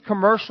see these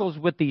commercials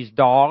with these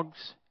dogs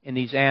and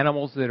these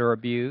animals that are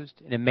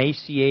abused and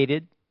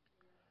emaciated?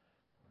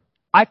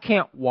 I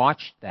can't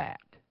watch that.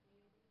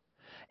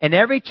 And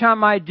every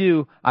time I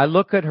do, I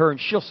look at her and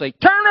she'll say,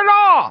 "Turn it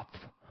off!"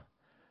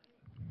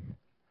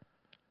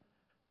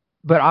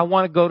 But I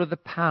want to go to the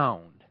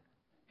pound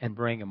and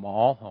bring them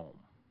all home.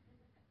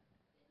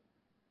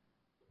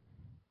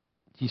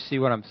 Do you see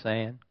what I'm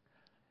saying?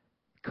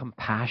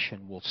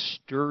 Compassion will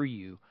stir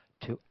you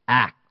to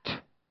act.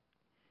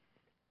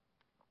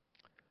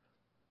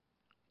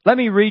 Let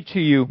me read to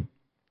you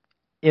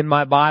in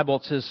my Bible.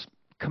 It says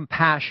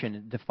compassion.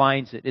 It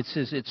defines it. It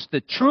says it's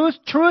the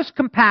truest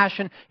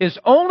compassion is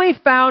only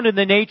found in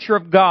the nature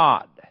of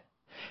God.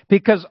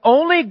 Because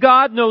only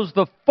God knows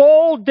the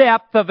full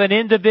depth of an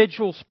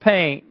individual's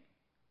pain,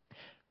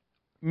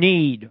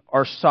 need,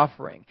 or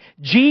suffering.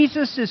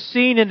 Jesus is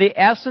seen in the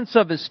essence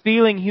of His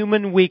feeling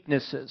human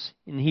weaknesses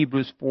in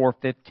Hebrews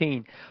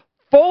 4:15,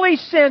 fully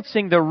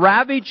sensing the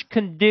ravaged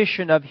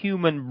condition of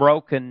human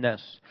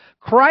brokenness.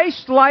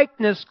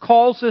 Christ-likeness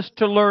calls us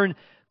to learn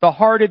the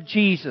heart of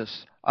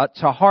Jesus.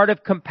 It's a heart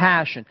of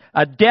compassion,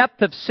 a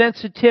depth of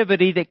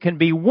sensitivity that can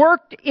be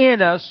worked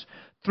in us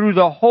through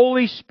the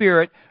Holy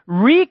Spirit,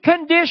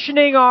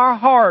 reconditioning our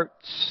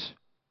hearts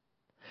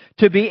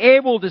to be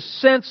able to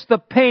sense the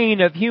pain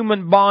of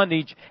human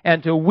bondage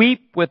and to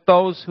weep with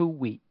those who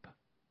weep.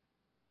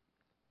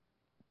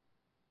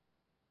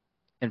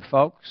 And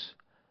folks,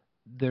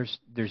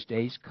 there's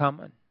days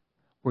coming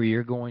where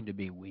you're going to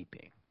be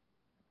weeping.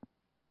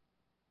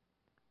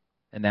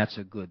 And that's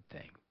a good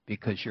thing,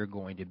 because you're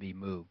going to be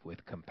moved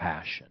with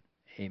compassion.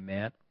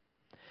 Amen.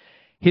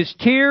 His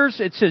tears,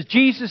 it says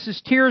Jesus'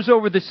 tears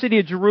over the city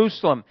of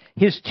Jerusalem,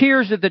 His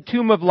tears at the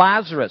tomb of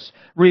Lazarus,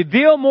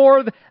 reveal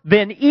more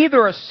than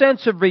either a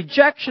sense of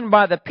rejection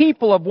by the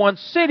people of one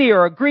city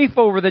or a grief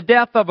over the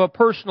death of a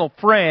personal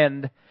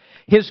friend.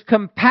 His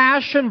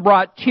compassion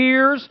brought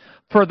tears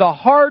for the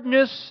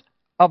hardness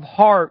of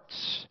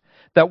hearts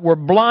that were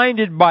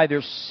blinded by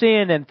their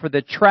sin and for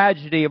the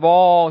tragedy of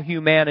all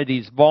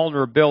humanity's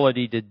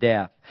vulnerability to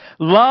death.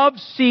 Love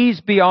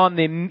sees beyond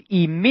the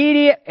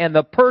immediate and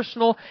the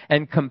personal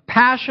and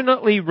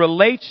compassionately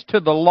relates to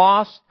the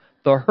lost,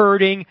 the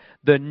hurting,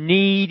 the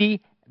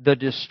needy, the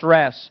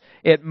distress.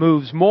 It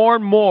moves more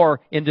and more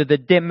into the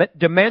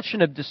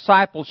dimension of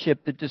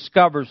discipleship that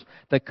discovers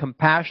the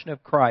compassion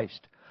of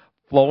Christ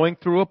flowing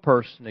through a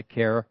person to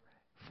care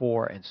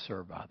for and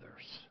serve others.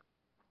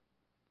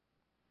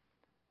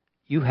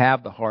 You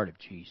have the heart of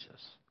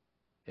Jesus.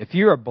 If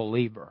you're a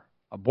believer,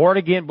 a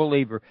born-again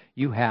believer,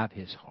 you have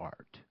His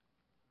heart.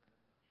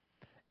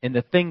 And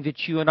the thing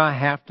that you and I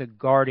have to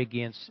guard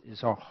against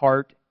is our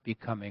heart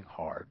becoming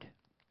hard.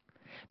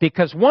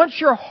 Because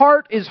once your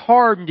heart is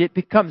hardened, it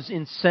becomes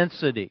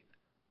insensitive.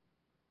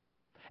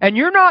 And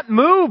you're not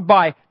moved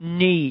by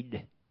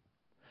need.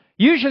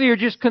 Usually you're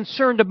just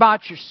concerned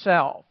about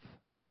yourself.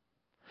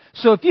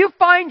 So if you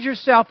find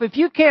yourself, if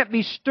you can't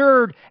be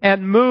stirred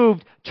and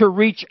moved to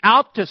reach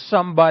out to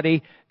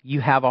somebody, you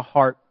have a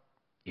heart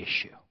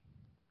issue.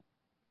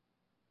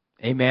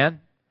 Amen?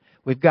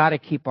 We've got to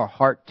keep our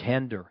heart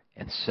tender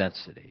and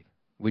sensitive.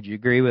 Would you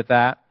agree with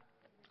that?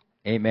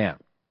 Amen.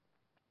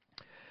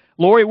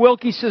 Lori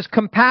Wilkie says,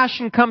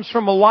 compassion comes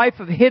from a life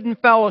of hidden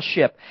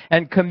fellowship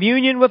and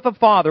communion with the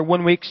Father.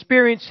 When we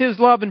experience His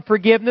love and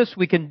forgiveness,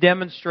 we can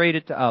demonstrate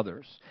it to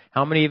others.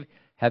 How many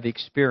have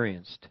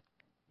experienced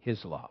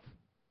His love,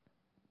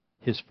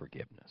 His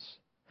forgiveness?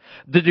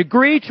 The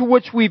degree to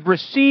which we've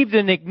received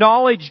and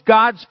acknowledged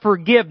God's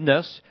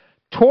forgiveness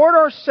toward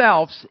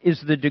ourselves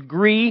is the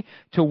degree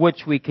to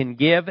which we can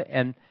give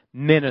and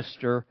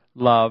minister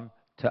love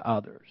to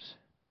others.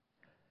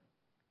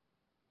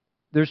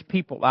 There's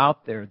people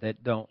out there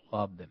that don't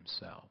love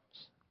themselves.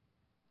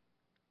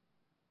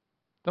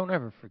 Don't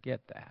ever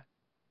forget that.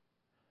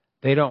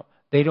 They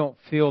don't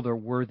feel they're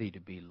worthy to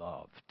be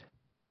loved.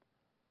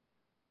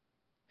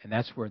 And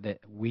that's where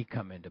we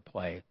come into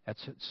play.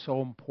 That's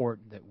so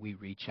important that we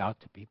reach out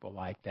to people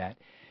like that.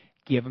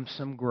 Give them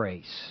some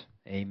grace.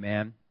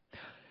 Amen.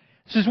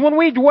 It says, when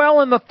we dwell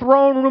in the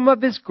throne room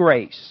of His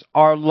grace,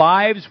 our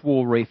lives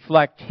will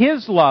reflect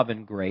His love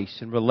and grace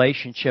in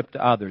relationship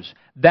to others.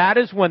 That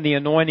is when the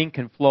anointing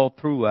can flow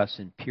through us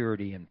in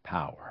purity and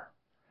power.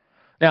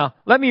 Now,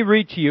 let me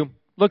read to you.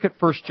 Look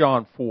at 1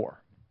 John 4.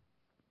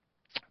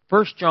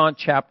 1 John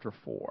chapter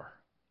 4.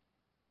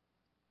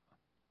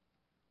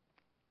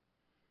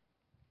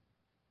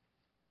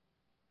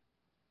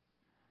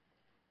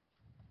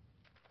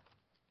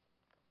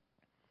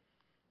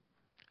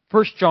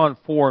 First John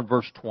 4 and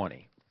verse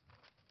 20.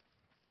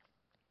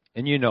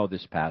 And you know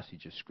this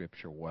passage of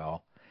Scripture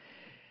well.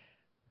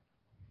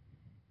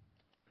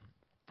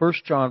 1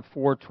 John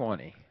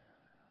 4:20.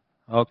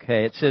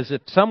 Okay, it says,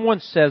 if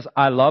someone says,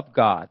 I love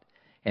God,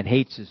 and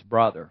hates his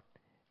brother,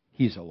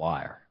 he's a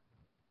liar.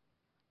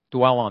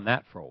 Dwell on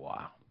that for a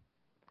while.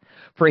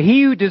 For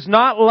he who does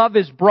not love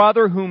his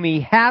brother whom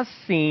he has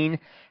seen,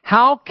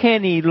 how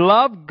can he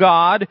love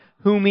God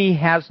whom he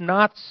has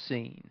not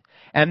seen?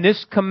 And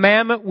this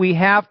commandment we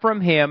have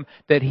from Him,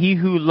 that he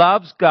who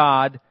loves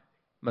God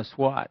must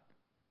what?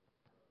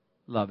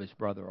 Love his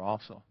brother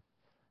also.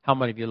 How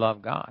many of you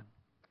love God?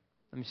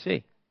 Let me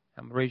see.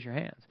 I'm going to raise your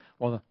hands.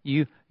 Well,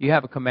 you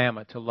have a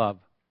commandment to love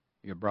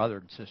your brother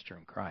and sister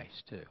in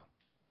Christ too.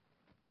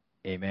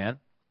 Amen.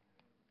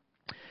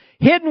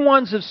 Hidden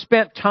ones have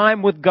spent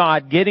time with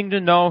God getting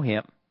to know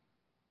Him.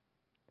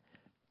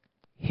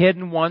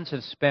 Hidden ones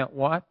have spent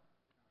what?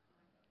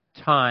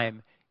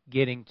 Time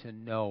getting to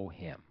know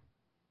Him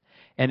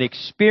and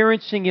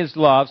experiencing His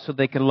love so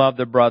they can love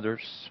their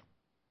brothers.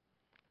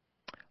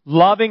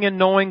 Loving and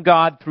knowing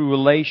God through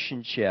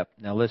relationship.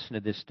 Now listen to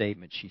this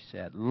statement she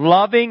said.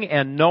 Loving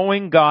and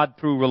knowing God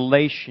through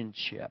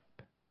relationship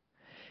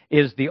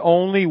is the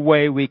only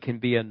way we can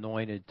be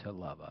anointed to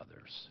love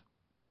others.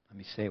 Let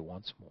me say it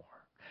once more.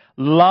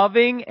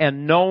 Loving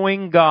and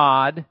knowing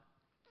God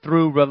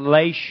through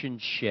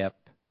relationship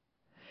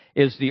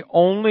is the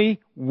only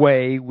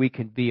way we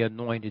can be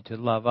anointed to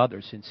love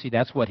others. And see,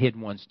 that's what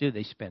hidden ones do.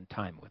 They spend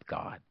time with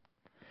God.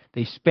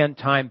 They spend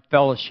time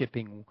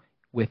fellowshipping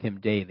with Him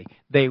daily.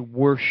 They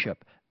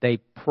worship. They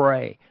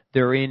pray.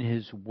 They're in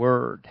His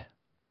Word.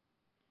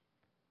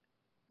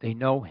 They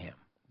know Him.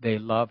 They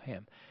love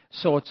Him.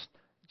 So it's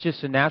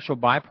just a natural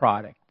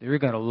byproduct. They're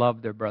going to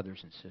love their brothers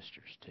and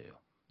sisters too.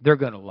 They're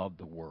going to love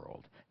the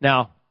world.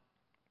 Now,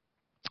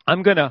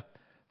 I'm going to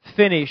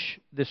finish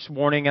this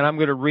morning and I'm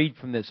going to read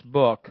from this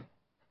book.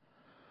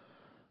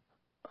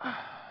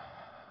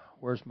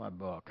 Where's my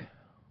book?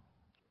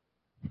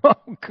 Oh,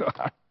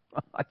 God.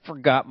 I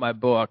forgot my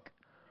book.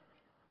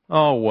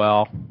 Oh,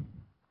 well.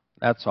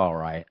 That's all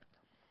right.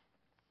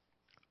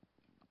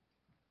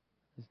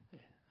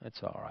 That's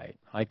all right.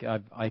 I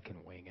can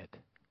wing it.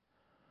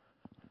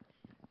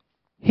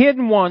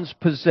 Hidden ones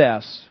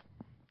possess,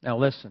 now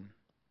listen,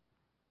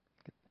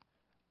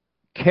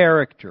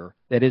 character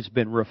that has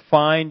been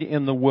refined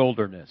in the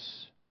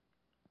wilderness.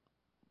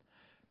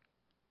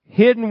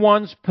 Hidden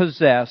ones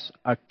possess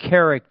a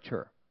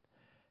character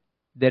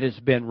that has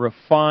been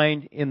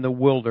refined in the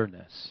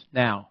wilderness.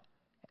 Now,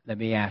 let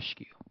me ask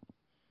you,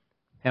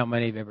 how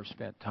many have ever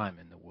spent time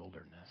in the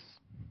wilderness?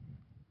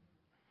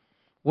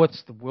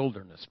 What's the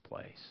wilderness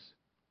place?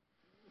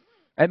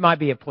 It might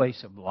be a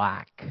place of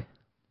lack.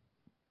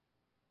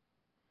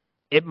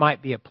 It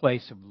might be a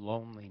place of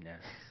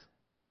loneliness.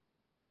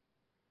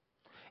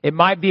 It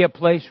might be a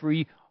place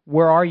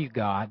where are you,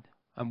 God?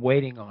 I'm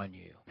waiting on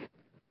you.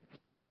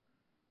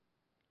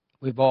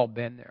 We've all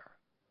been there.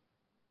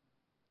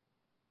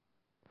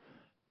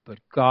 But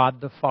God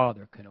the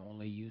Father can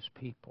only use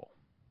people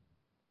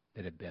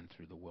that have been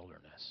through the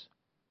wilderness.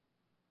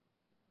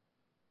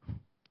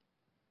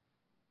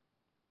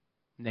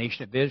 The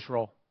nation of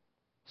Israel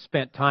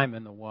spent time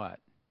in the what?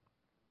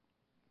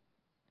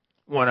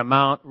 Went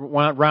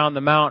around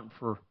the mountain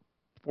for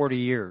 40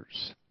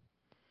 years.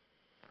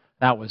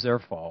 That was their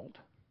fault.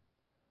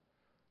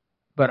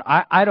 But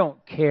I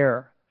don't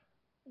care.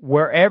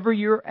 Wherever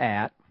you're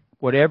at,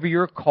 whatever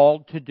you're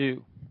called to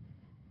do.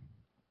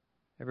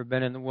 Ever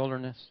been in the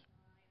wilderness?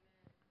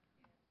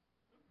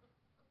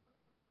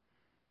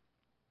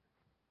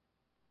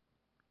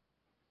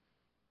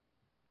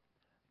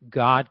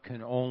 God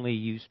can only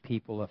use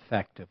people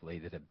effectively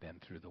that have been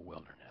through the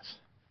wilderness.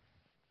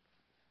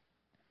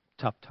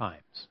 Tough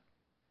times.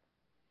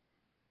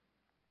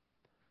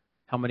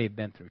 How many have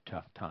been through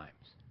tough times?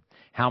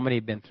 How many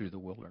have been through the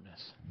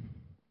wilderness?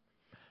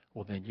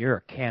 Well, then you're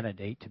a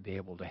candidate to be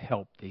able to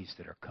help these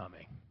that are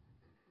coming.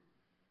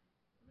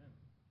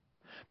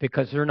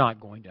 Because they're not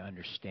going to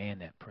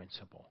understand that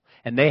principle.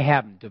 And they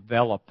haven't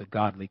developed the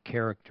godly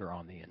character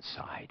on the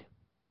inside.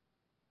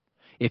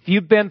 If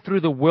you've been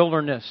through the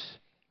wilderness,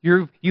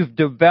 you've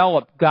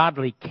developed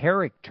godly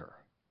character.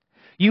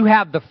 You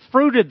have the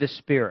fruit of the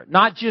Spirit,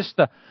 not just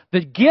the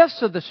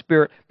gifts of the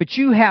Spirit, but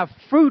you have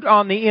fruit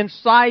on the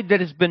inside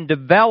that has been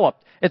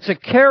developed. It's a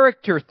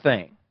character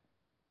thing.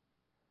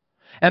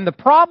 And the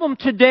problem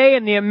today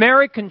in the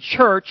American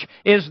church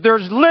is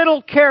there's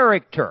little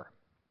character.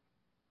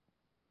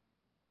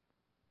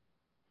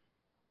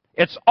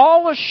 It's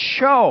all a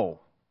show.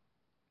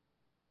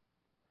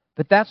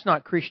 But that's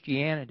not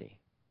Christianity.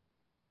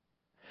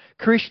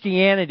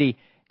 Christianity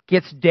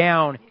gets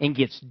down and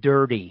gets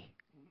dirty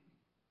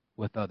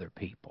with other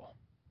people.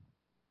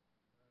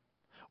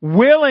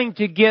 Willing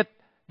to get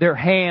their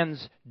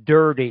hands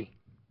dirty.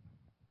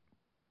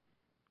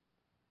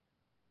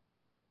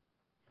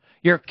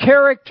 Your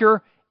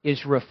character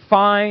is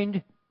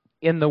refined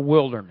in the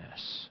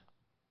wilderness.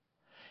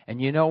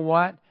 And you know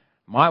what?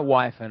 My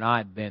wife and I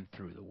have been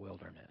through the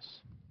wilderness.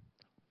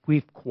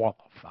 We've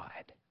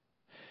qualified.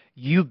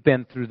 You've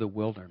been through the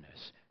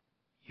wilderness.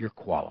 You're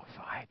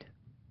qualified.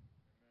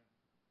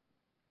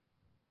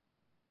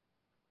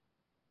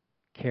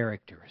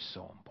 Character is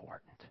so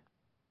important.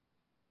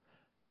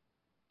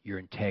 Your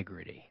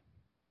integrity.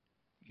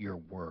 Your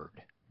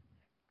word.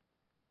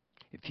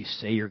 If you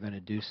say you're going to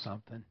do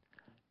something,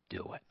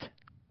 do it.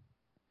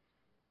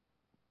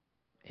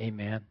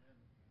 Amen.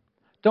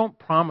 Don't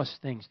promise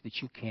things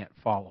that you can't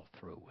follow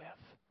through with.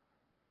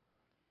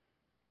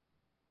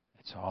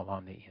 It's all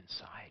on the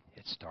inside.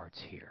 It starts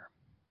here.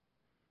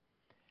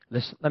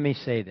 Listen, let me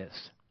say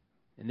this,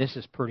 and this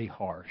is pretty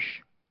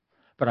harsh,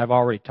 but I've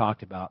already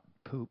talked about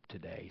poop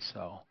today,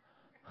 so.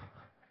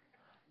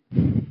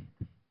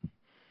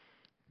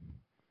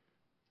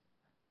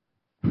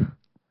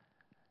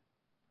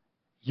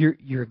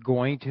 You're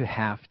going to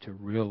have to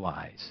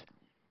realize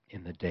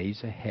in the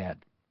days ahead,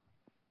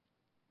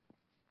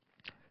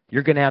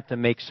 you're going to have to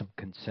make some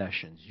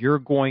concessions. You're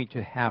going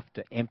to have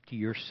to empty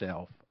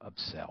yourself of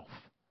self.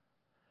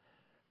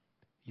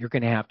 You're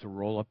going to have to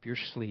roll up your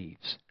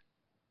sleeves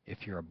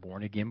if you're a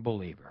born-again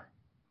believer,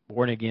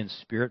 born-again,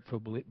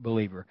 spirit-filled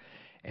believer,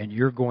 and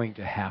you're going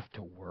to have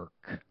to work.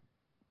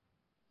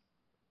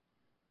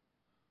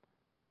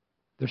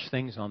 There's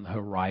things on the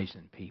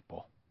horizon,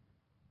 people.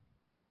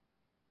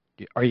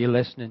 Are you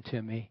listening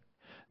to me?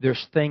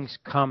 There's things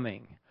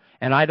coming.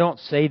 And I don't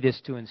say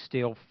this to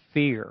instill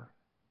fear.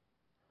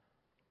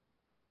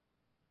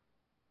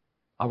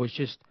 I was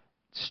just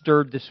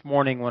stirred this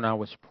morning when I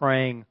was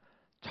praying,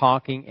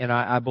 talking, and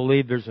I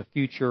believe there's a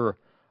future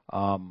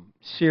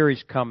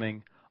series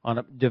coming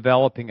on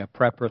developing a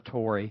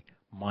preparatory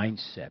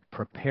mindset,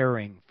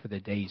 preparing for the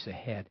days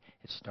ahead.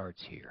 It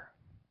starts here.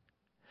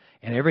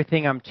 And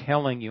everything I'm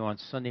telling you on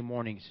Sunday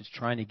mornings is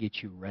trying to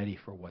get you ready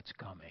for what's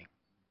coming.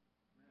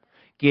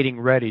 Getting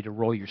ready to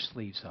roll your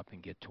sleeves up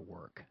and get to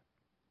work.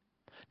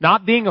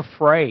 Not being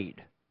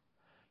afraid.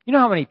 You know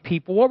how many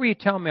people, what were you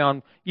telling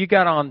me you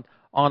got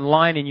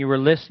online and you were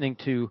listening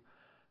to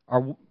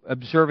or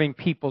observing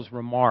people's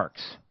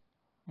remarks.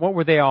 What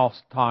were they all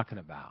talking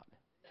about?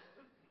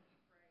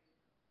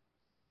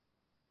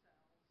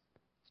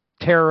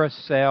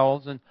 Terrorist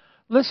cells. And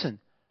listen,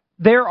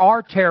 there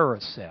are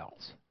terrorist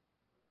cells.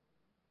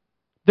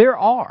 There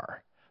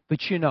are.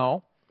 But you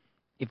know,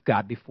 if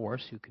God be for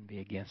us, who can be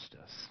against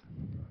us?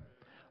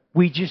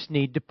 We just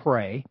need to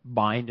pray,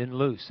 bind and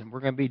loose. And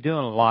we're going to be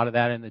doing a lot of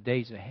that in the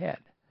days ahead.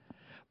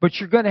 But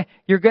you're going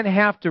to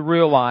have to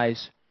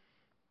realize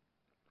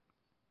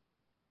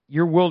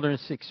your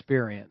wilderness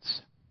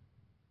experience.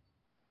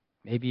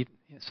 Maybe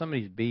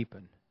somebody's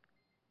beeping.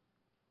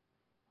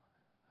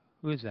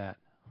 Who is that?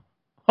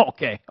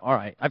 Okay, all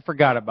right. I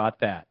forgot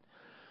about that.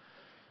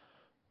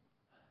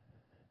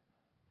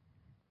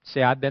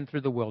 Say, I've been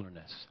through the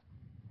wilderness.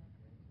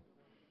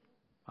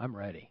 I'm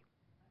ready.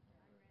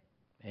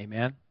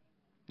 Amen.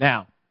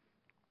 Now,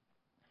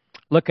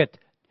 look at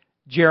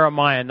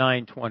Jeremiah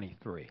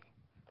 9:23.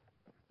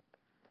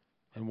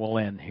 And we'll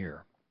end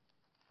here.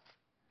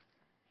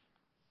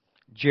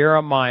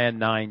 Jeremiah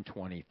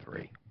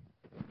 9:23.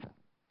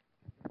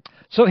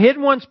 So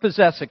hidden ones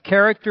possess a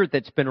character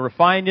that's been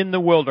refined in the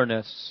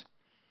wilderness.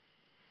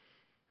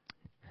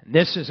 And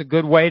this is a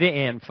good way to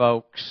end,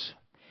 folks.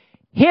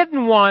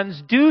 Hidden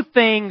ones do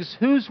things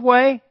whose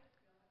way?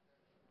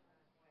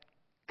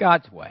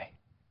 God's way.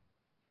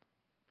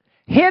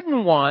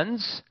 Hidden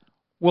ones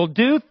will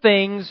do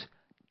things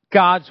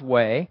God's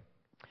way.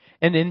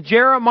 And in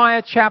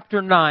Jeremiah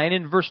chapter 9,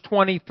 in verse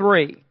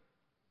 23,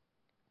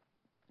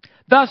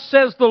 thus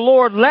says the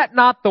Lord, let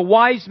not the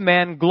wise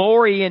man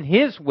glory in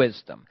his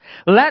wisdom.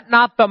 Let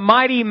not the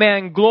mighty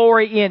man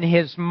glory in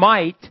his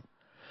might,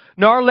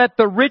 nor let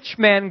the rich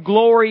man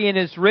glory in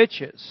his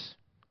riches.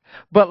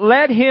 But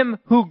let him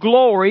who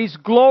glories,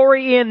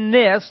 glory in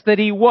this, that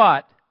he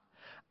what?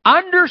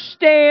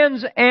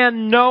 Understands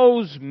and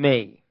knows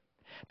me.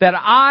 That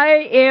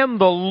I am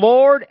the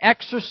Lord,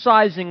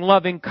 exercising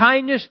loving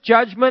kindness,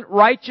 judgment,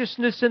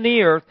 righteousness in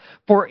the earth.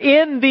 For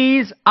in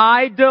these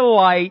I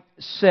delight,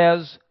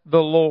 says the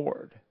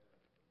Lord.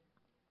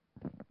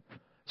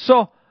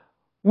 So,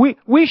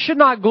 we should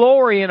not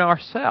glory in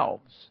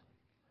ourselves,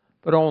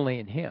 but only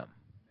in Him.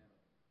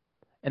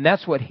 And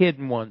that's what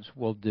hidden ones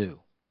will do.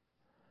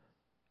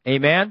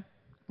 Amen?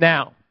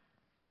 Now,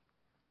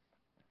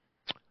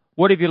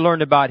 what have you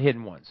learned about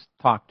hidden ones?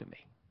 Talk to me.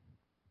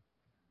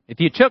 If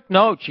you took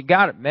notes, you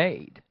got it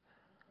made.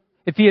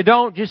 If you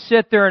don't, just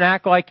sit there and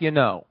act like you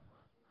know.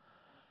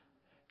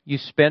 You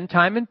spend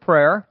time in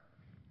prayer.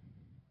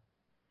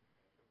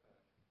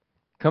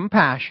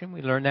 Compassion,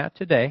 we learned that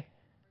today.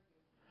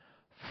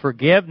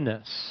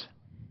 Forgiveness.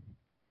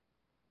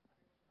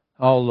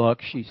 Oh,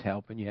 look, she's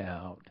helping you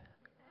out.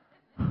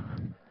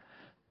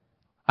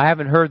 I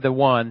haven't heard the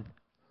one.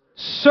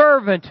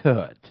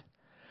 Servanthood.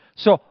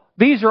 So,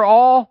 these are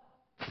all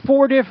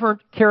 4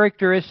 different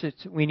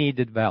characteristics we need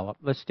to develop.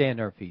 Let's stand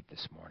on our feet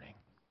this morning.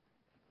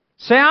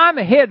 Say, I'm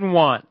a hidden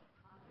one.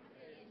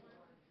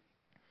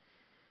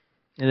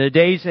 In the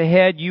days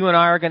ahead, you and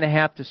I are going to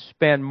have to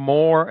spend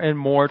more and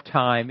more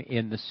time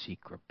in the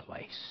secret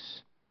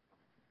place,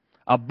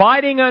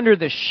 abiding under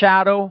the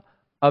shadow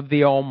of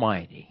the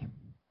Almighty.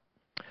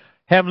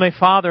 Heavenly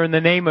Father, in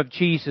the name of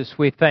Jesus,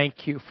 we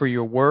thank you for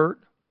your word.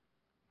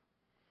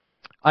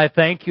 I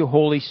thank you,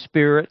 Holy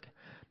Spirit,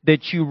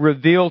 that you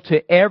reveal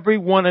to every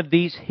one of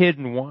these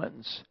hidden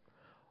ones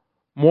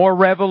more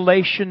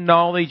revelation,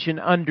 knowledge, and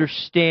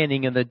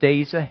understanding in the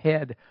days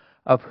ahead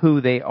of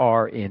who they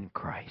are in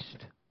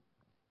Christ.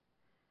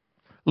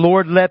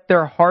 Lord, let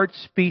their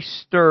hearts be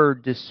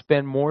stirred to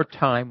spend more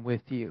time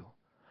with you,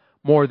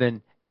 more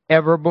than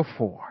ever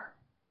before.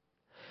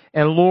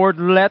 And Lord,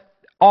 let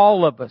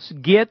all of us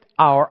get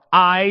our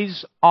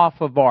eyes off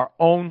of our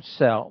own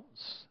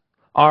selves,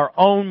 our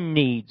own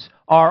needs,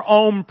 our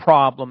own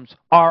problems,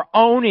 our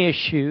own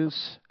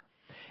issues,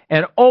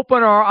 and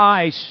open our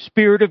eyes,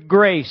 Spirit of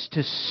grace,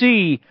 to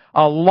see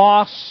a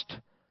lost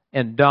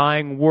and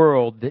dying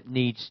world that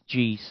needs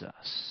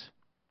Jesus.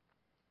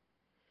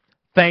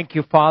 Thank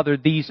you, Father.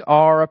 These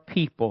are a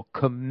people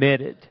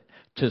committed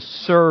to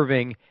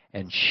serving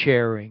and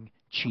sharing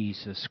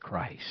Jesus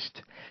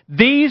Christ.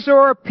 These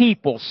are a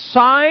people.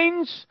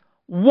 Signs,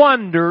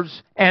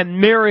 wonders, and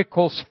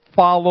miracles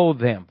follow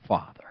them,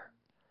 Father.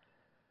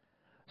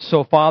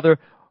 So, Father,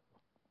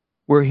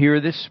 we're here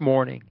this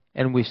morning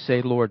and we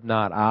say, Lord,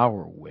 not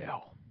our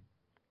will,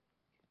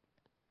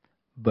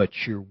 but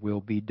your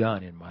will be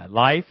done in my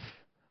life,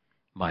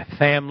 my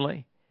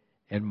family,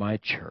 and my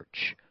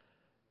church.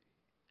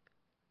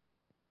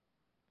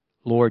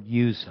 Lord,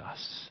 use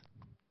us.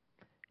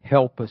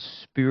 Help us,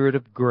 Spirit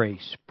of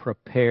grace,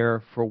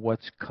 prepare for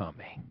what's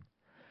coming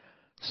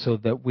so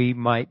that we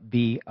might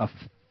be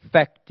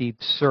effective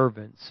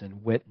servants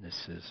and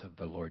witnesses of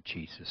the Lord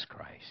Jesus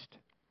Christ.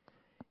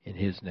 In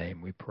His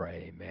name we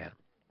pray, amen.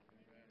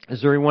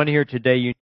 Is there anyone here today you